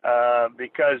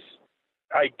 because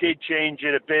I did change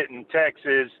it a bit in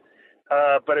Texas,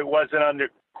 but it wasn't under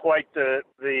quite the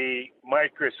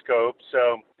microscope.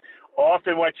 So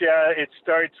often it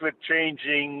starts with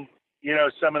changing, you know,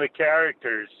 some of the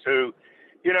characters who,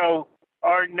 you know,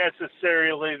 aren't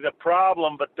necessarily the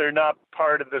problem, but they're not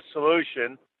part of the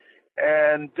solution.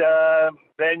 And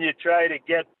then you try to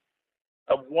get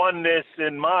a oneness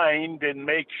in mind and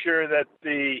make sure that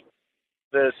the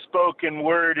spoken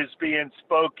word is being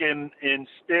spoken in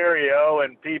stereo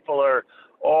and people are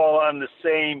all on the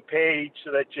same page,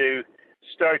 so that you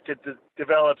start to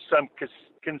develop some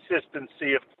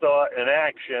consistency of thought and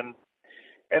action.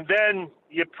 And then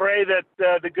you pray that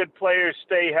the good players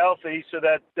stay healthy so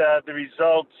that the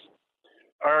results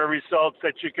are results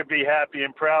that you could be happy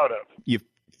and proud of. You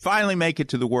finally make it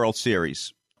to the World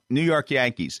Series. New York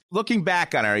Yankees. Looking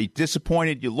back on it, are you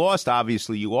disappointed you lost?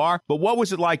 Obviously you are. But what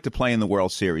was it like to play in the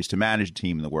World Series, to manage a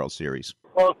team in the World Series?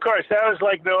 Well, of course, that was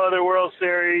like no other World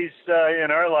Series in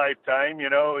our lifetime. You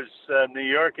know, it was New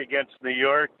York against New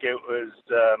York. It was,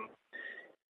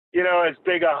 you know, as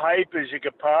big a hype as you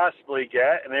could possibly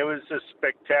get. And it was a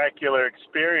spectacular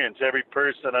experience. Every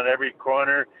person on every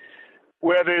corner,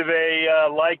 whether they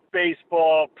liked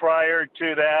baseball prior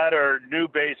to that or knew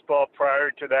baseball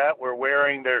prior to that, were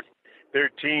wearing their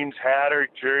team's hat or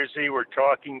jersey, were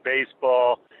talking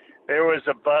baseball. There was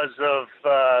a buzz of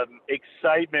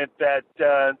excitement that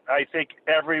I think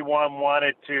everyone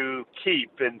wanted to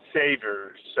keep and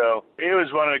savor. So it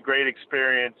was one of the great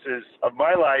experiences of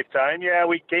my lifetime. Yeah,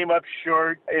 we came up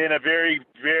short in a very,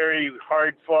 very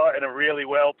hard-fought and a really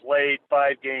well-played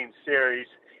 5-game series.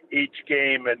 Each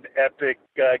game an epic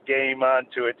game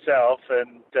unto itself.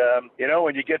 And, you know,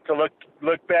 when you get to look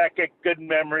back at good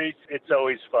memories, it's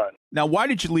always fun. Now, why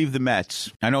did you leave the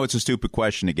Mets? I know it's a stupid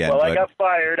question again. Well, but I got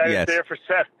fired. I yes. was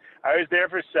there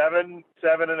for seven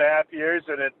and a half years,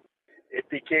 and it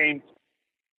became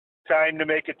time to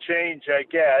make a change, I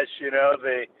guess. You know,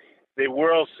 the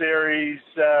World Series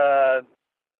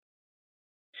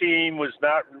team was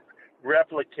not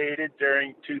replicated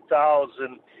during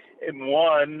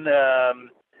 2001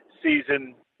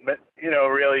 season, you know,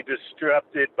 really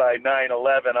disrupted by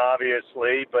 9/11,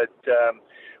 obviously, but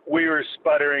we were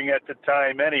sputtering at the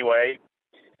time anyway.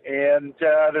 And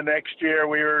the next year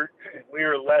we were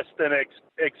less than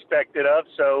expected of,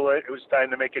 so it was time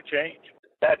to make a change.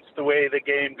 That's the way the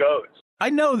game goes.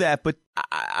 I know that, but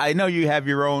I know you have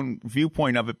your own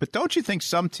viewpoint of it, but don't you think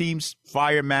some teams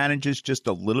fire managers just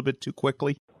a little bit too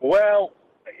quickly? Well,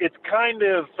 it's kind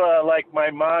of like my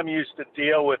mom used to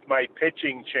deal with my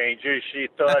pitching changes. She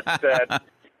thought that,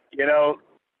 you know,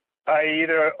 I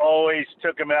either always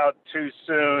took them out too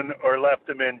soon or left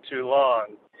them in too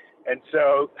long. And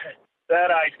so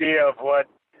that idea of what,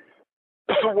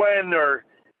 when or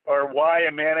why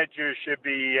a manager should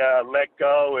be let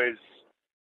go is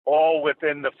all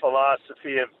within the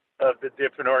philosophy of the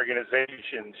different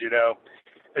organizations. You know,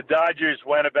 the Dodgers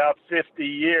went about 50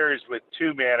 years with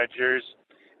 2 managers.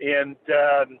 And,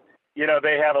 you know,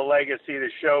 they have a legacy to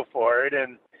show for it.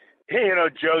 And, you know,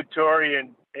 Joe Torre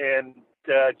and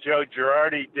Joe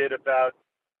Girardi did about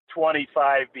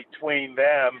 25 between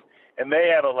them, and they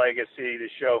have a legacy to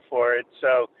show for it.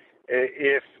 So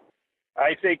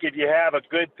I think if you have a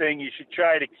good thing, you should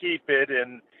try to keep it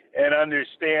and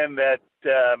understand that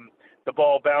the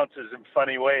ball bounces in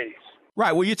funny ways.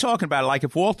 Right. Well, you're talking about it like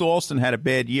if Walt Alston had a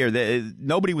bad year,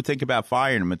 nobody would think about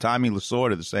firing him, and Tommy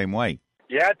Lasorda the same way.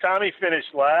 Yeah, Tommy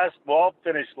finished last. Walt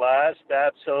finished last,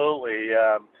 absolutely.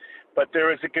 but there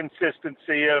was a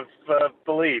consistency of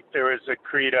belief. There was a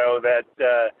credo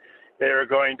that they were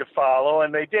going to follow,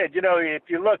 and they did. You know, if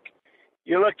you look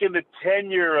in the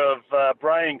tenure of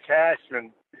Brian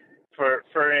Cashman,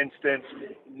 for instance,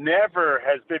 never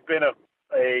has there been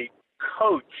a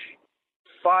coach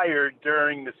fired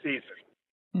during the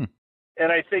season.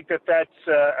 And I think that that's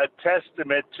a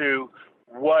testament to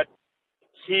what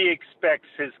he expects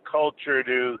his culture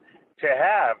to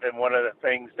have. And one of the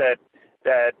things that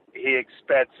he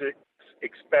expects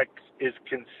is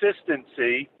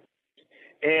consistency.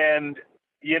 And,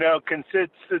 you know,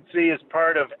 consistency is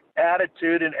part of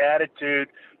attitude, and attitude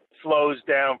flows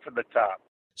down from the top.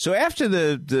 So after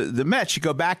the Mets, you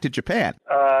go back to Japan.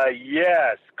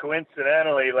 Yes.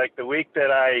 Coincidentally, like the week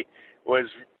that I was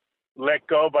let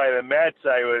go by the Mets,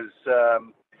 I was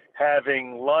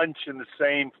having lunch in the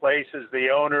same place as the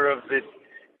owner of the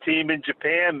team in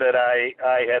Japan that I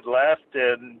had left,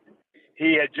 and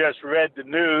he had just read the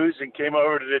news and came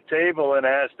over to the table and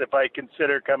asked if I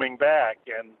consider coming back,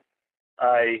 and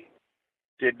I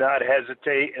did not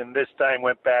hesitate, and this time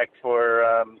went back for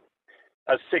a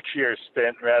 6-year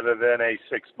stint rather than a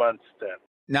 6-month stint.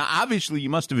 Now, obviously, you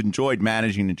must have enjoyed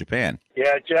managing in Japan.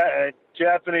 Yeah,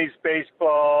 Japanese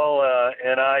baseball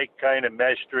and I kind of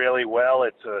meshed really well.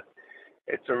 It's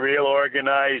a real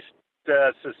organized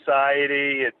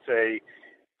society. It's a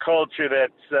culture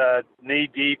that's knee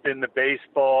deep in the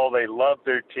baseball. They love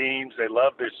their teams. They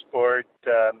love their sport.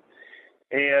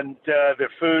 And the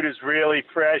food is really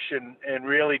fresh and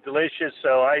really delicious.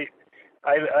 So I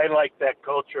like that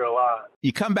culture a lot.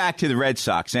 You come back to the Red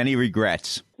Sox. Any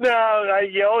regrets? No,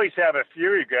 you always have a few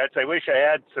regrets. I wish I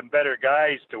had some better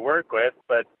guys to work with.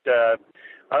 But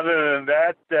other than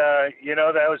that, you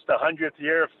know, that was the 100th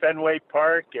year of Fenway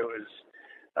Park. It was,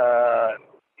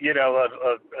 you know,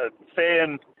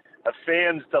 a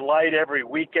fan's delight every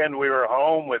weekend we were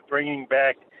home with bringing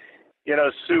back, you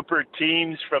know, super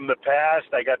teams from the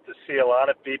past. I got to see a lot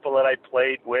of people that I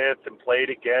played with and played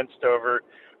against over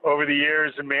the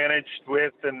years and managed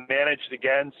with and managed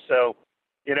against. So,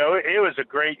 you know, it was a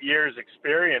great year's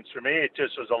experience for me. It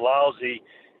just was a lousy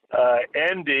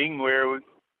ending where,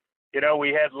 you know, we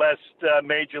had less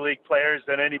major league players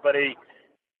than anybody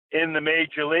in the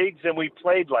major leagues, and we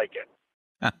played like it.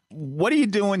 What are you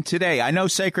doing today? I know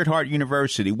Sacred Heart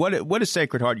University. What is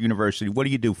Sacred Heart University? What do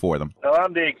you do for them? Well,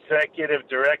 I'm the executive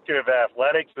director of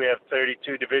athletics. We have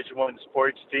 32 Division I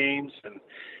sports teams and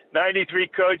 93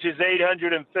 coaches,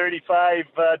 835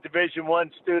 Division I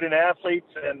student athletes,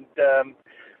 and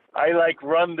I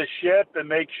run the ship and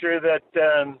make sure that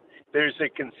there's a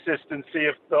consistency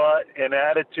of thought and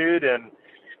attitude, and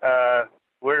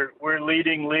we're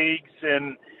leading leagues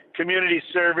in community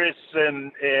service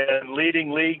and leading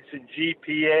leagues in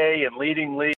GPA and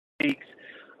leading leagues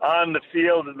on the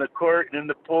field and the court and in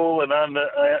the pool and on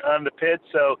the pit.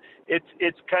 So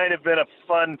it's kind of been a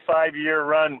fun 5-year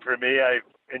run for me. I've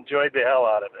enjoyed the hell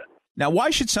out of it. Now, why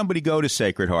should somebody go to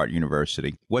Sacred Heart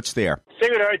University? What's there?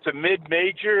 Sacred Heart's a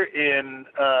mid-major in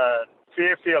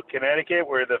Fairfield, Connecticut.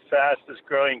 We're the fastest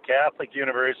growing Catholic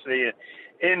university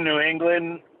in New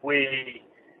England. We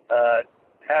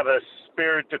have a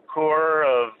spirit de corps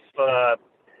of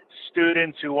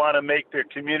students who want to make their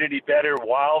community better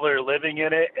while they're living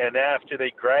in it and after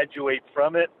they graduate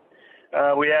from it.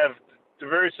 We have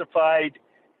diversified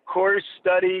course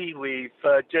study. We've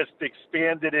just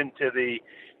expanded into the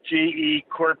GE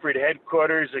corporate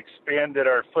headquarters, expanded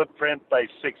our footprint by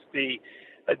 60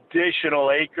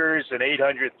 additional acres and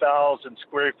 800,000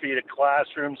 square feet of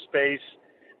classroom space.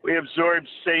 We absorbed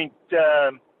St.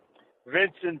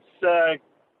 Vincent's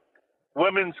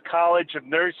Women's College of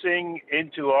Nursing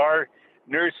into our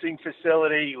nursing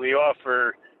facility. We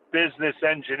offer business,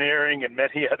 engineering, and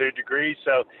many other degrees.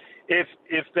 So if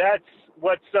that's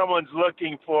what someone's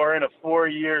looking for in a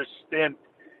 4-year stint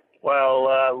while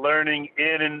learning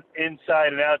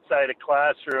inside and outside a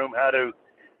classroom how to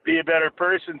be a better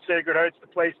person, Sacred Heart's the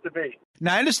place to be.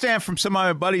 Now, I understand from some of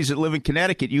my buddies that live in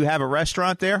Connecticut, you have a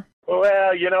restaurant there?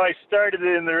 Well, you know, I started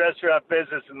in the restaurant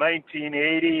business in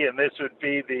 1980, and this would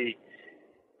be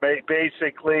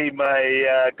basically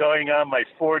my going on my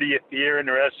 40th year in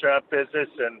the restaurant business.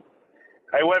 And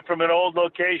I went from an old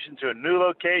location to a new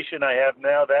location. I have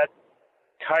now that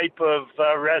type of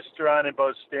restaurant in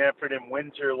both Stamford and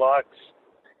Windsor Locks,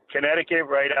 Connecticut,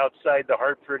 right outside the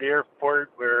Hartford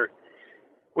Airport, where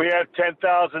we have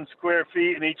 10,000 square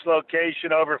feet in each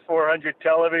location, over 400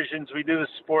 televisions. We do the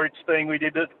sports thing. We do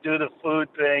the food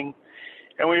thing.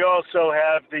 And we also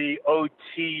have the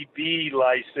OTB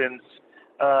license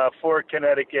for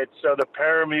Connecticut. So the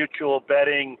parimutuel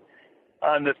betting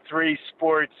on the three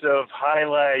sports of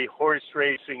highlight, horse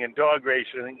racing, and dog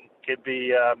racing can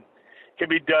be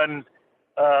done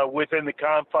within the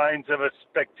confines of a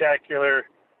spectacular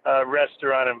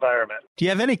restaurant environment. Do you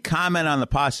have any comment on the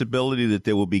possibility that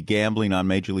there will be gambling on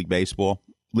Major League Baseball,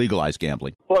 legalized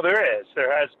gambling? Well, there is.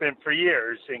 There has been for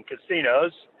years in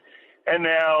casinos. And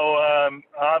now,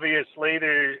 obviously,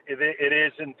 it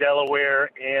is in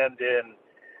Delaware and in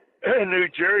New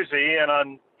Jersey, and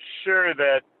I'm sure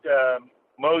that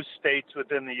most states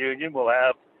within the union will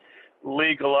have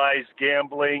legalized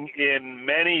gambling in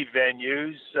many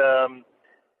venues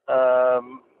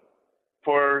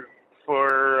for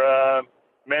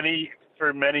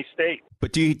many states.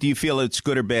 But do you feel it's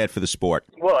good or bad for the sport?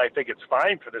 Well, I think it's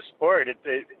fine for the sport.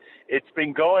 It's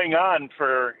been going on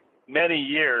for many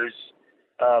years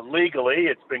legally.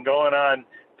 It's been going on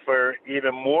for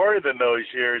even more than those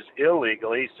years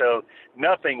illegally. So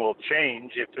nothing will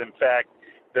change if, in fact,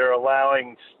 they're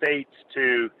allowing states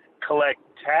to collect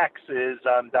taxes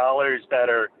on dollars that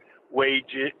are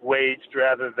waged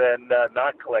rather than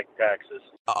not collect taxes.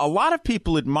 A lot of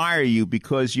people admire you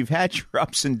because you've had your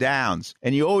ups and downs,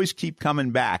 and you always keep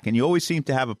coming back, and you always seem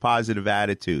to have a positive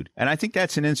attitude. And I think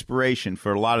that's an inspiration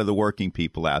for a lot of the working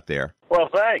people out there. Well,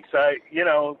 thanks. I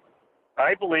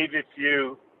believe if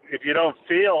you don't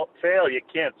fail, you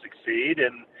can't succeed.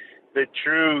 And the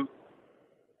true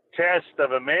test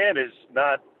of a man is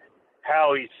not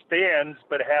how he stands,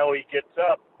 but how he gets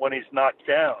up when he's knocked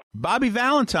down. Bobby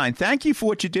Valentine, thank you for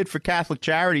what you did for Catholic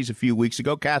Charities a few weeks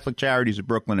ago. Catholic Charities of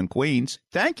Brooklyn and Queens.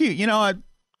 Thank you.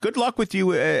 Good luck with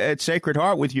you at Sacred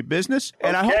Heart with your business.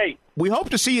 And we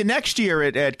hope to see you next year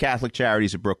at Catholic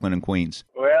Charities of Brooklyn and Queens.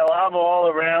 Well, I'm all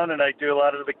around, and I do a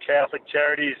lot of the Catholic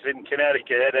charities in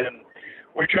Connecticut, and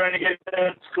we're trying to get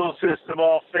that school system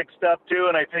all fixed up, too,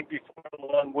 and I think before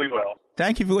long we will.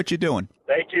 Thank you for what you're doing.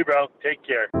 Thank you, bro. Take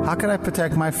care. How can I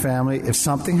protect my family if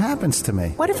something happens to me?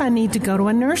 What if I need to go to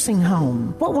a nursing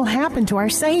home? What will happen to our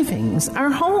savings, our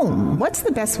home? What's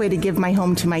the best way to give my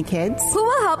home to my kids? Who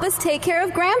will help us take care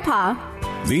of Grandpa?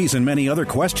 These and many other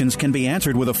questions can be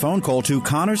answered with a phone call to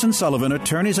Connors & Sullivan,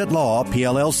 Attorneys at Law,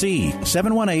 PLLC,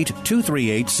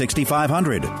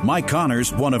 718-238-6500. Mike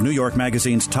Connors, one of New York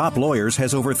Magazine's top lawyers,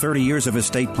 has over 30 years of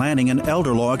estate planning and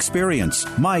elder law experience.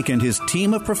 Mike and his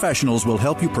team of professionals will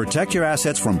help you protect your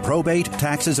assets from probate,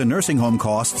 taxes, and nursing home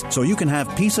costs so you can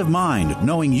have peace of mind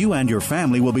knowing you and your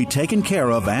family will be taken care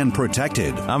of and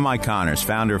protected. I'm Mike Connors,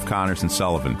 founder of Connors &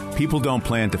 Sullivan. People don't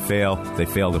plan to fail, they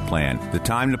fail to plan. The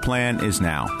time to plan is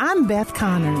now. I'm Beth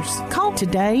Connors. Call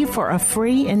today for a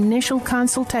free initial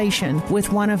consultation with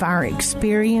one of our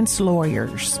experienced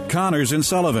lawyers. Connors &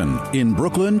 Sullivan in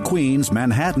Brooklyn, Queens,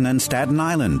 Manhattan, and Staten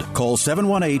Island. Call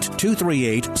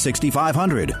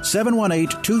 718-238-6500,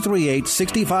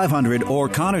 718-238-6500, or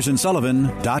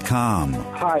ConnorsandSullivan.com.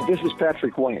 Hi, this is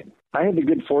Patrick Wayne. I had the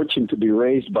good fortune to be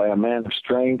raised by a man of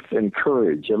strength and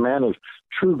courage, a man of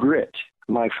true grit.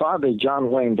 My father,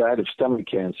 John Wayne, died of stomach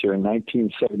cancer in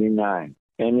 1979.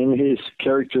 And in his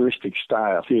characteristic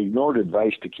style, he ignored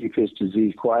advice to keep his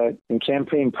disease quiet and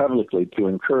campaigned publicly to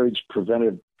encourage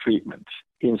preventive treatment.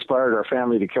 He inspired our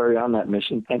family to carry on that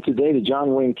mission. And today, the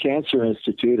John Wayne Cancer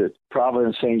Institute at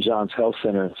Providence St. John's Health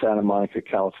Center in Santa Monica,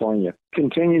 California,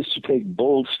 continues to take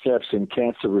bold steps in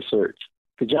cancer research.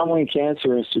 The John Wayne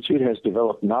Cancer Institute has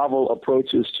developed novel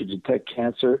approaches to detect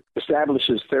cancer,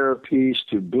 establishes therapies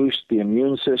to boost the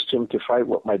immune system to fight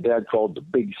what my dad called the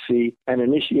big C, and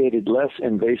initiated less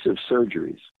invasive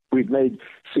surgeries. We've made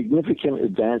significant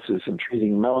advances in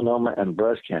treating melanoma and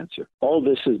breast cancer. All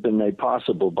this has been made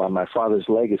possible by my father's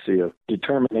legacy of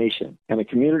determination and a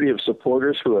community of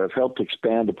supporters who have helped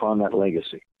expand upon that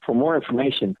legacy. For more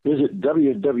information, visit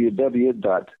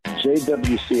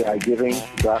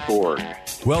www.jwcigiving.org.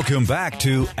 Welcome back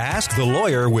to Ask the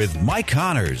Lawyer with Mike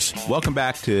Connors. Welcome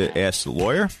back to Ask the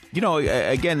Lawyer.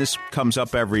 Again, this comes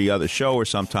up every other show or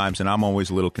sometimes, and I'm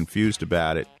always a little confused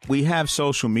about it. We have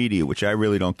social media, which I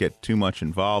really don't get too much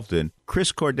involved in.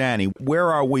 Chris Cordani,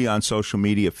 where are we on social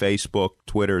media, Facebook,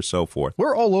 Twitter, so forth?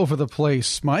 We're all over the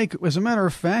place, Mike. As a matter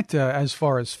of fact, as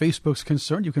far as Facebook's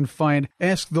concerned, you can find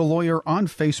Ask the Lawyer on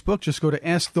Facebook. Just go to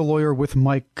Ask the Lawyer with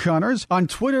Mike Connors. On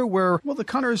Twitter, the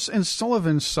Connors and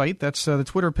Sullivan site, that's the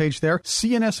Twitter page there,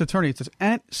 CNS Attorneys. It's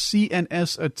at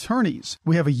CNS Attorneys.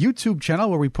 We have a YouTube channel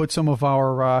where we put some of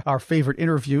our favorite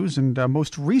interviews, and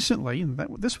most recently,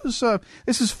 this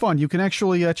is is fun. You can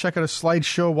actually check out a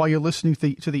slideshow while you're listening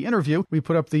to the interview. We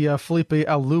put up the Felipe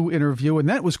Alou interview, and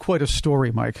that was quite a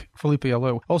story, Mike. Felipe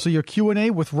Alou. Also, your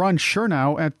Q&A with Ron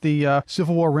Chernow at the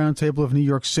Civil War Roundtable of New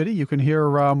York City. You can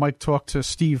hear Mike talk to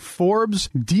Steve Forbes,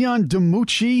 Dion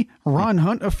DiMucci, Ron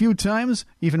Hunt a few times.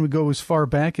 Even we go as far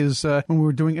back as when we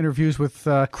were doing interviews with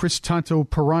Chris Tanto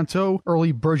Paranto,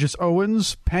 early Burgess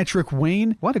Owens, Patrick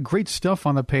Wayne. A lot of great stuff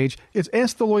on the page. It's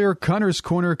Ask the Lawyer Connor's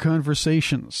Corner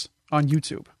Conversations on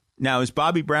YouTube. Now, is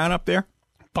Bobby Brown up there?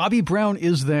 Bobby Brown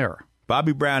is there.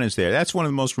 Bobby Brown is there. That's one of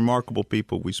the most remarkable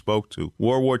people we spoke to.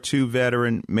 World War II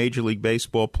veteran, Major League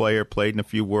Baseball player, played in a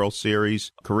few World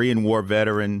Series, Korean War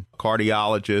veteran,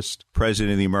 cardiologist,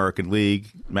 president of the American League,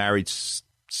 married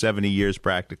 70 years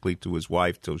practically to his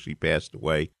wife till she passed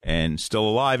away, and still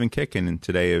alive and kicking, and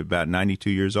today about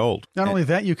 92 years old. Not only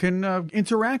that, you can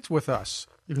interact with us.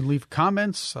 You can leave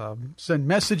comments, send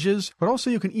messages, but also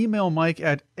you can email Mike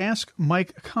at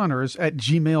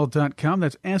askmikeconnors@gmail.com.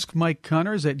 That's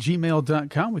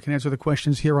askmikeconnors@gmail.com. We can answer the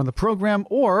questions here on the program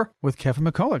or with Kevin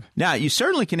McCullough. Now, you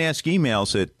certainly can ask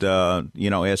emails at,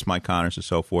 Ask Mike Connors and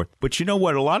so forth. But you know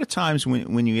what? A lot of times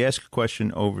when you ask a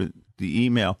question over the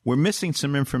email, we're missing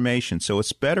some information. So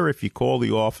it's better if you call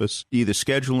the office, either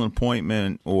schedule an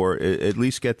appointment or at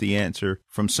least get the answer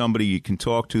from somebody you can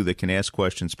talk to that can ask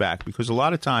questions back. Because a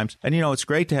lot of times, and it's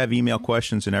great to have email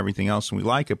questions and everything else, and we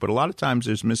like it, but a lot of times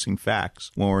there's missing facts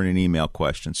when we're in an email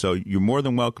question. So you're more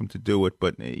than welcome to do it,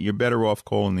 but you're better off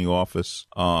calling the office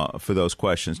for those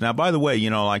questions. Now, by the way,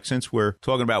 since we're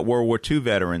talking about World War II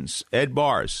veterans, Ed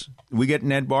Bars. We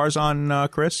getting Ed Bars on,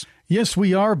 Chris? Yes,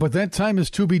 we are, but that time is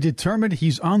to be determined.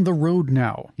 He's on the road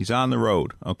now. He's on the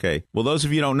road. Okay. Well, those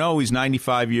of you who don't know, he's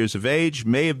 95 years of age,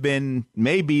 may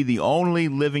be the only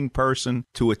living person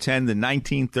to attend the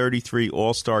 1933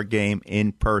 All-Star Game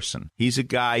in person. He's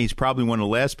probably one of the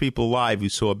last people alive who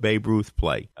saw Babe Ruth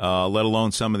play, let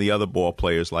alone some of the other ball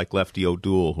players like Lefty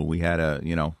O'Doul, who we had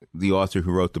the author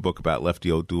who wrote the book about Lefty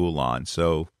O'Doul on.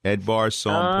 So Ed Bars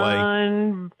saw him play.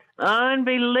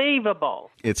 Unbelievable.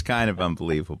 It's kind of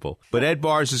unbelievable. But Ed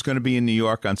Bars is going to be in New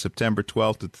York on September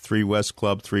 12th at the 3 West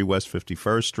Club, 3 West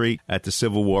 51st Street at the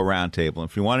Civil War Roundtable.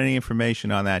 If you want any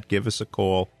information on that, give us a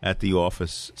call at the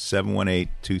office,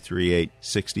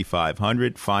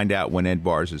 718-238-6500. Find out when Ed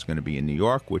Bars is going to be in New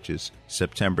York, which is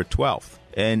September 12th.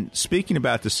 And speaking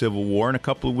about the Civil War, in a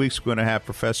couple of weeks, we're going to have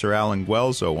Professor Alan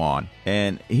Guelzo on.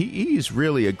 And he's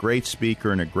really a great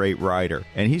speaker and a great writer.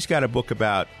 And he's got a book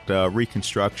about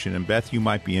Reconstruction. And, Beth, you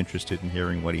might be interested in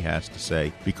hearing what he has to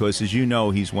say. Because, as you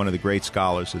know, he's one of the great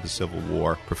scholars of the Civil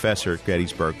War, professor at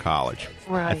Gettysburg College.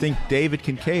 Right. I think David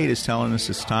Kincaid is telling us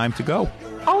it's time to go.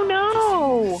 Oh,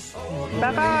 no.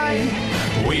 Bye-bye.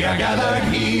 We are gathered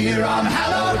here on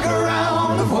hallowed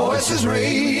ground, voices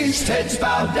raised, heads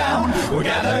bowed down. We're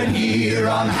gathered here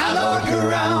on hallowed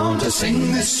ground to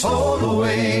sing this soul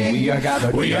away. We are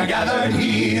gathered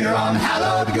here on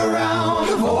hallowed ground,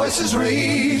 voices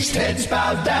raised, heads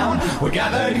bowed down. We're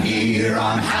gathered here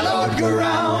on hallowed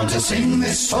ground to sing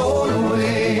this soul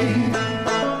away.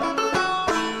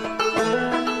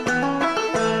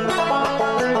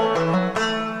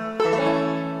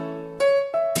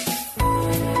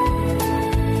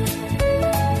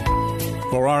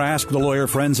 For our Ask the Lawyer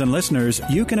friends and listeners,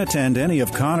 you can attend any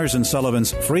of Connors and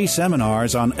Sullivan's free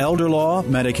seminars on elder law,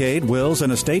 Medicaid, wills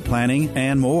and estate planning,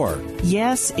 and more.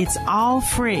 Yes, it's all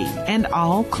free and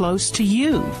all close to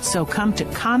you. So come to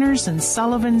Connors and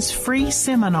Sullivan's free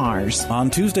seminars.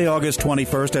 On Tuesday, August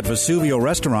 21st at Vesuvio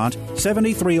Restaurant,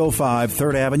 7305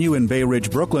 3rd Avenue in Bay Ridge,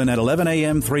 Brooklyn at 11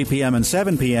 a.m., 3 p.m., and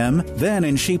 7 p.m. Then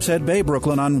in Sheepshead Bay,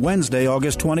 Brooklyn on Wednesday,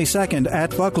 August 22nd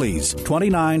at Buckley's,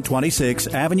 2926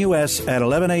 Avenue S at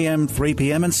 11 a.m., 3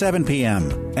 p.m., and 7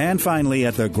 p.m. And finally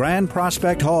at the Grand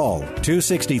Prospect Hall,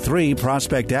 263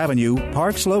 Prospect Avenue,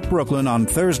 Park Slope, Brooklyn on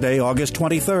Thursday, August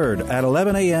 23rd at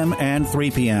 11 a.m. and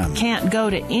 3 p.m. Can't go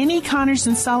to any Connors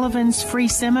and Sullivan's free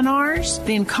seminars?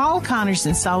 Then call Connors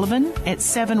and Sullivan at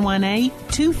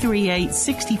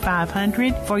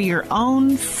 718-238-6500 for your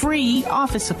own free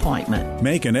office appointment.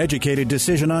 Make an educated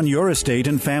decision on your estate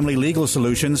and family legal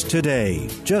solutions today.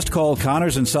 Just call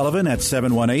Connors and Sullivan at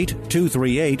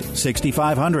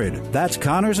 718-238-6500. That's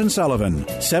Connors and Sullivan,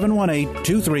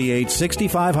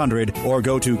 718-238-6500, or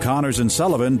go to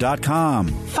ConnorsandSullivan.com.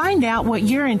 Find out what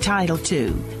you're entitled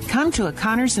to. Come to a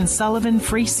Connors and Sullivan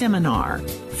free seminar.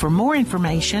 For more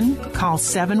information, call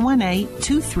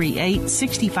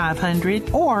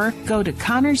 718-238-6500 or go to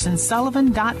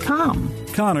ConnorsandSullivan.com.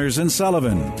 Connors and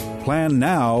Sullivan. Plan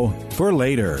now for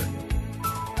later.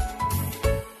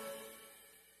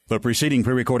 The preceding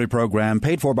pre-recorded program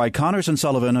paid for by Connors and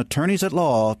Sullivan, Attorneys at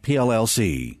Law,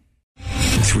 PLLC.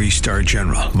 Three-star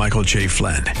General Michael J.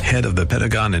 Flynn, head of the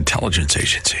Pentagon Intelligence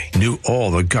Agency, knew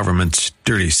all the government's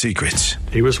dirty secrets.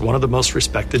 He was one of the most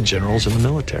respected generals in the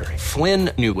military.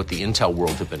 Flynn knew what the intel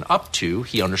world had been up to.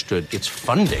 He understood its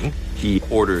funding. He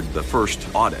ordered the first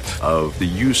audit of the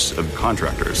use of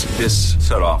contractors. This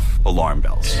set off alarm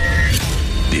bells.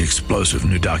 The explosive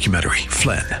new documentary,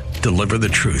 Flynn, Deliver the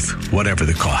Truth, Whatever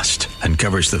the Cost,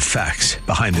 uncovers the facts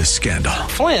behind this scandal.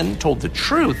 Flynn told the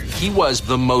truth. He was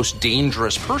the most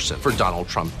dangerous person for Donald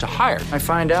Trump to hire. I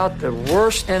find out the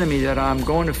worst enemy that I'm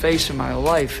going to face in my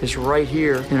life is right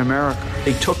here in America.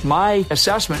 They took my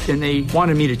assessment and they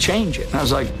wanted me to change it. And I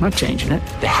was like, I'm not changing it.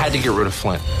 They had to get rid of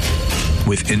Flynn.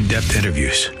 With in-depth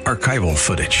interviews, archival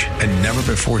footage, and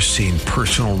never-before-seen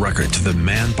personal records of the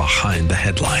man behind the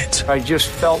headlines. I just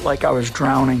felt like I was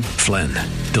drowning. Flynn,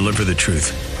 Deliver the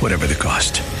Truth, Whatever the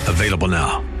Cost. Available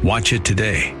now. Watch it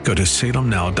today. Go to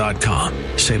salemnow.com.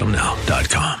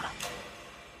 salemnow.com.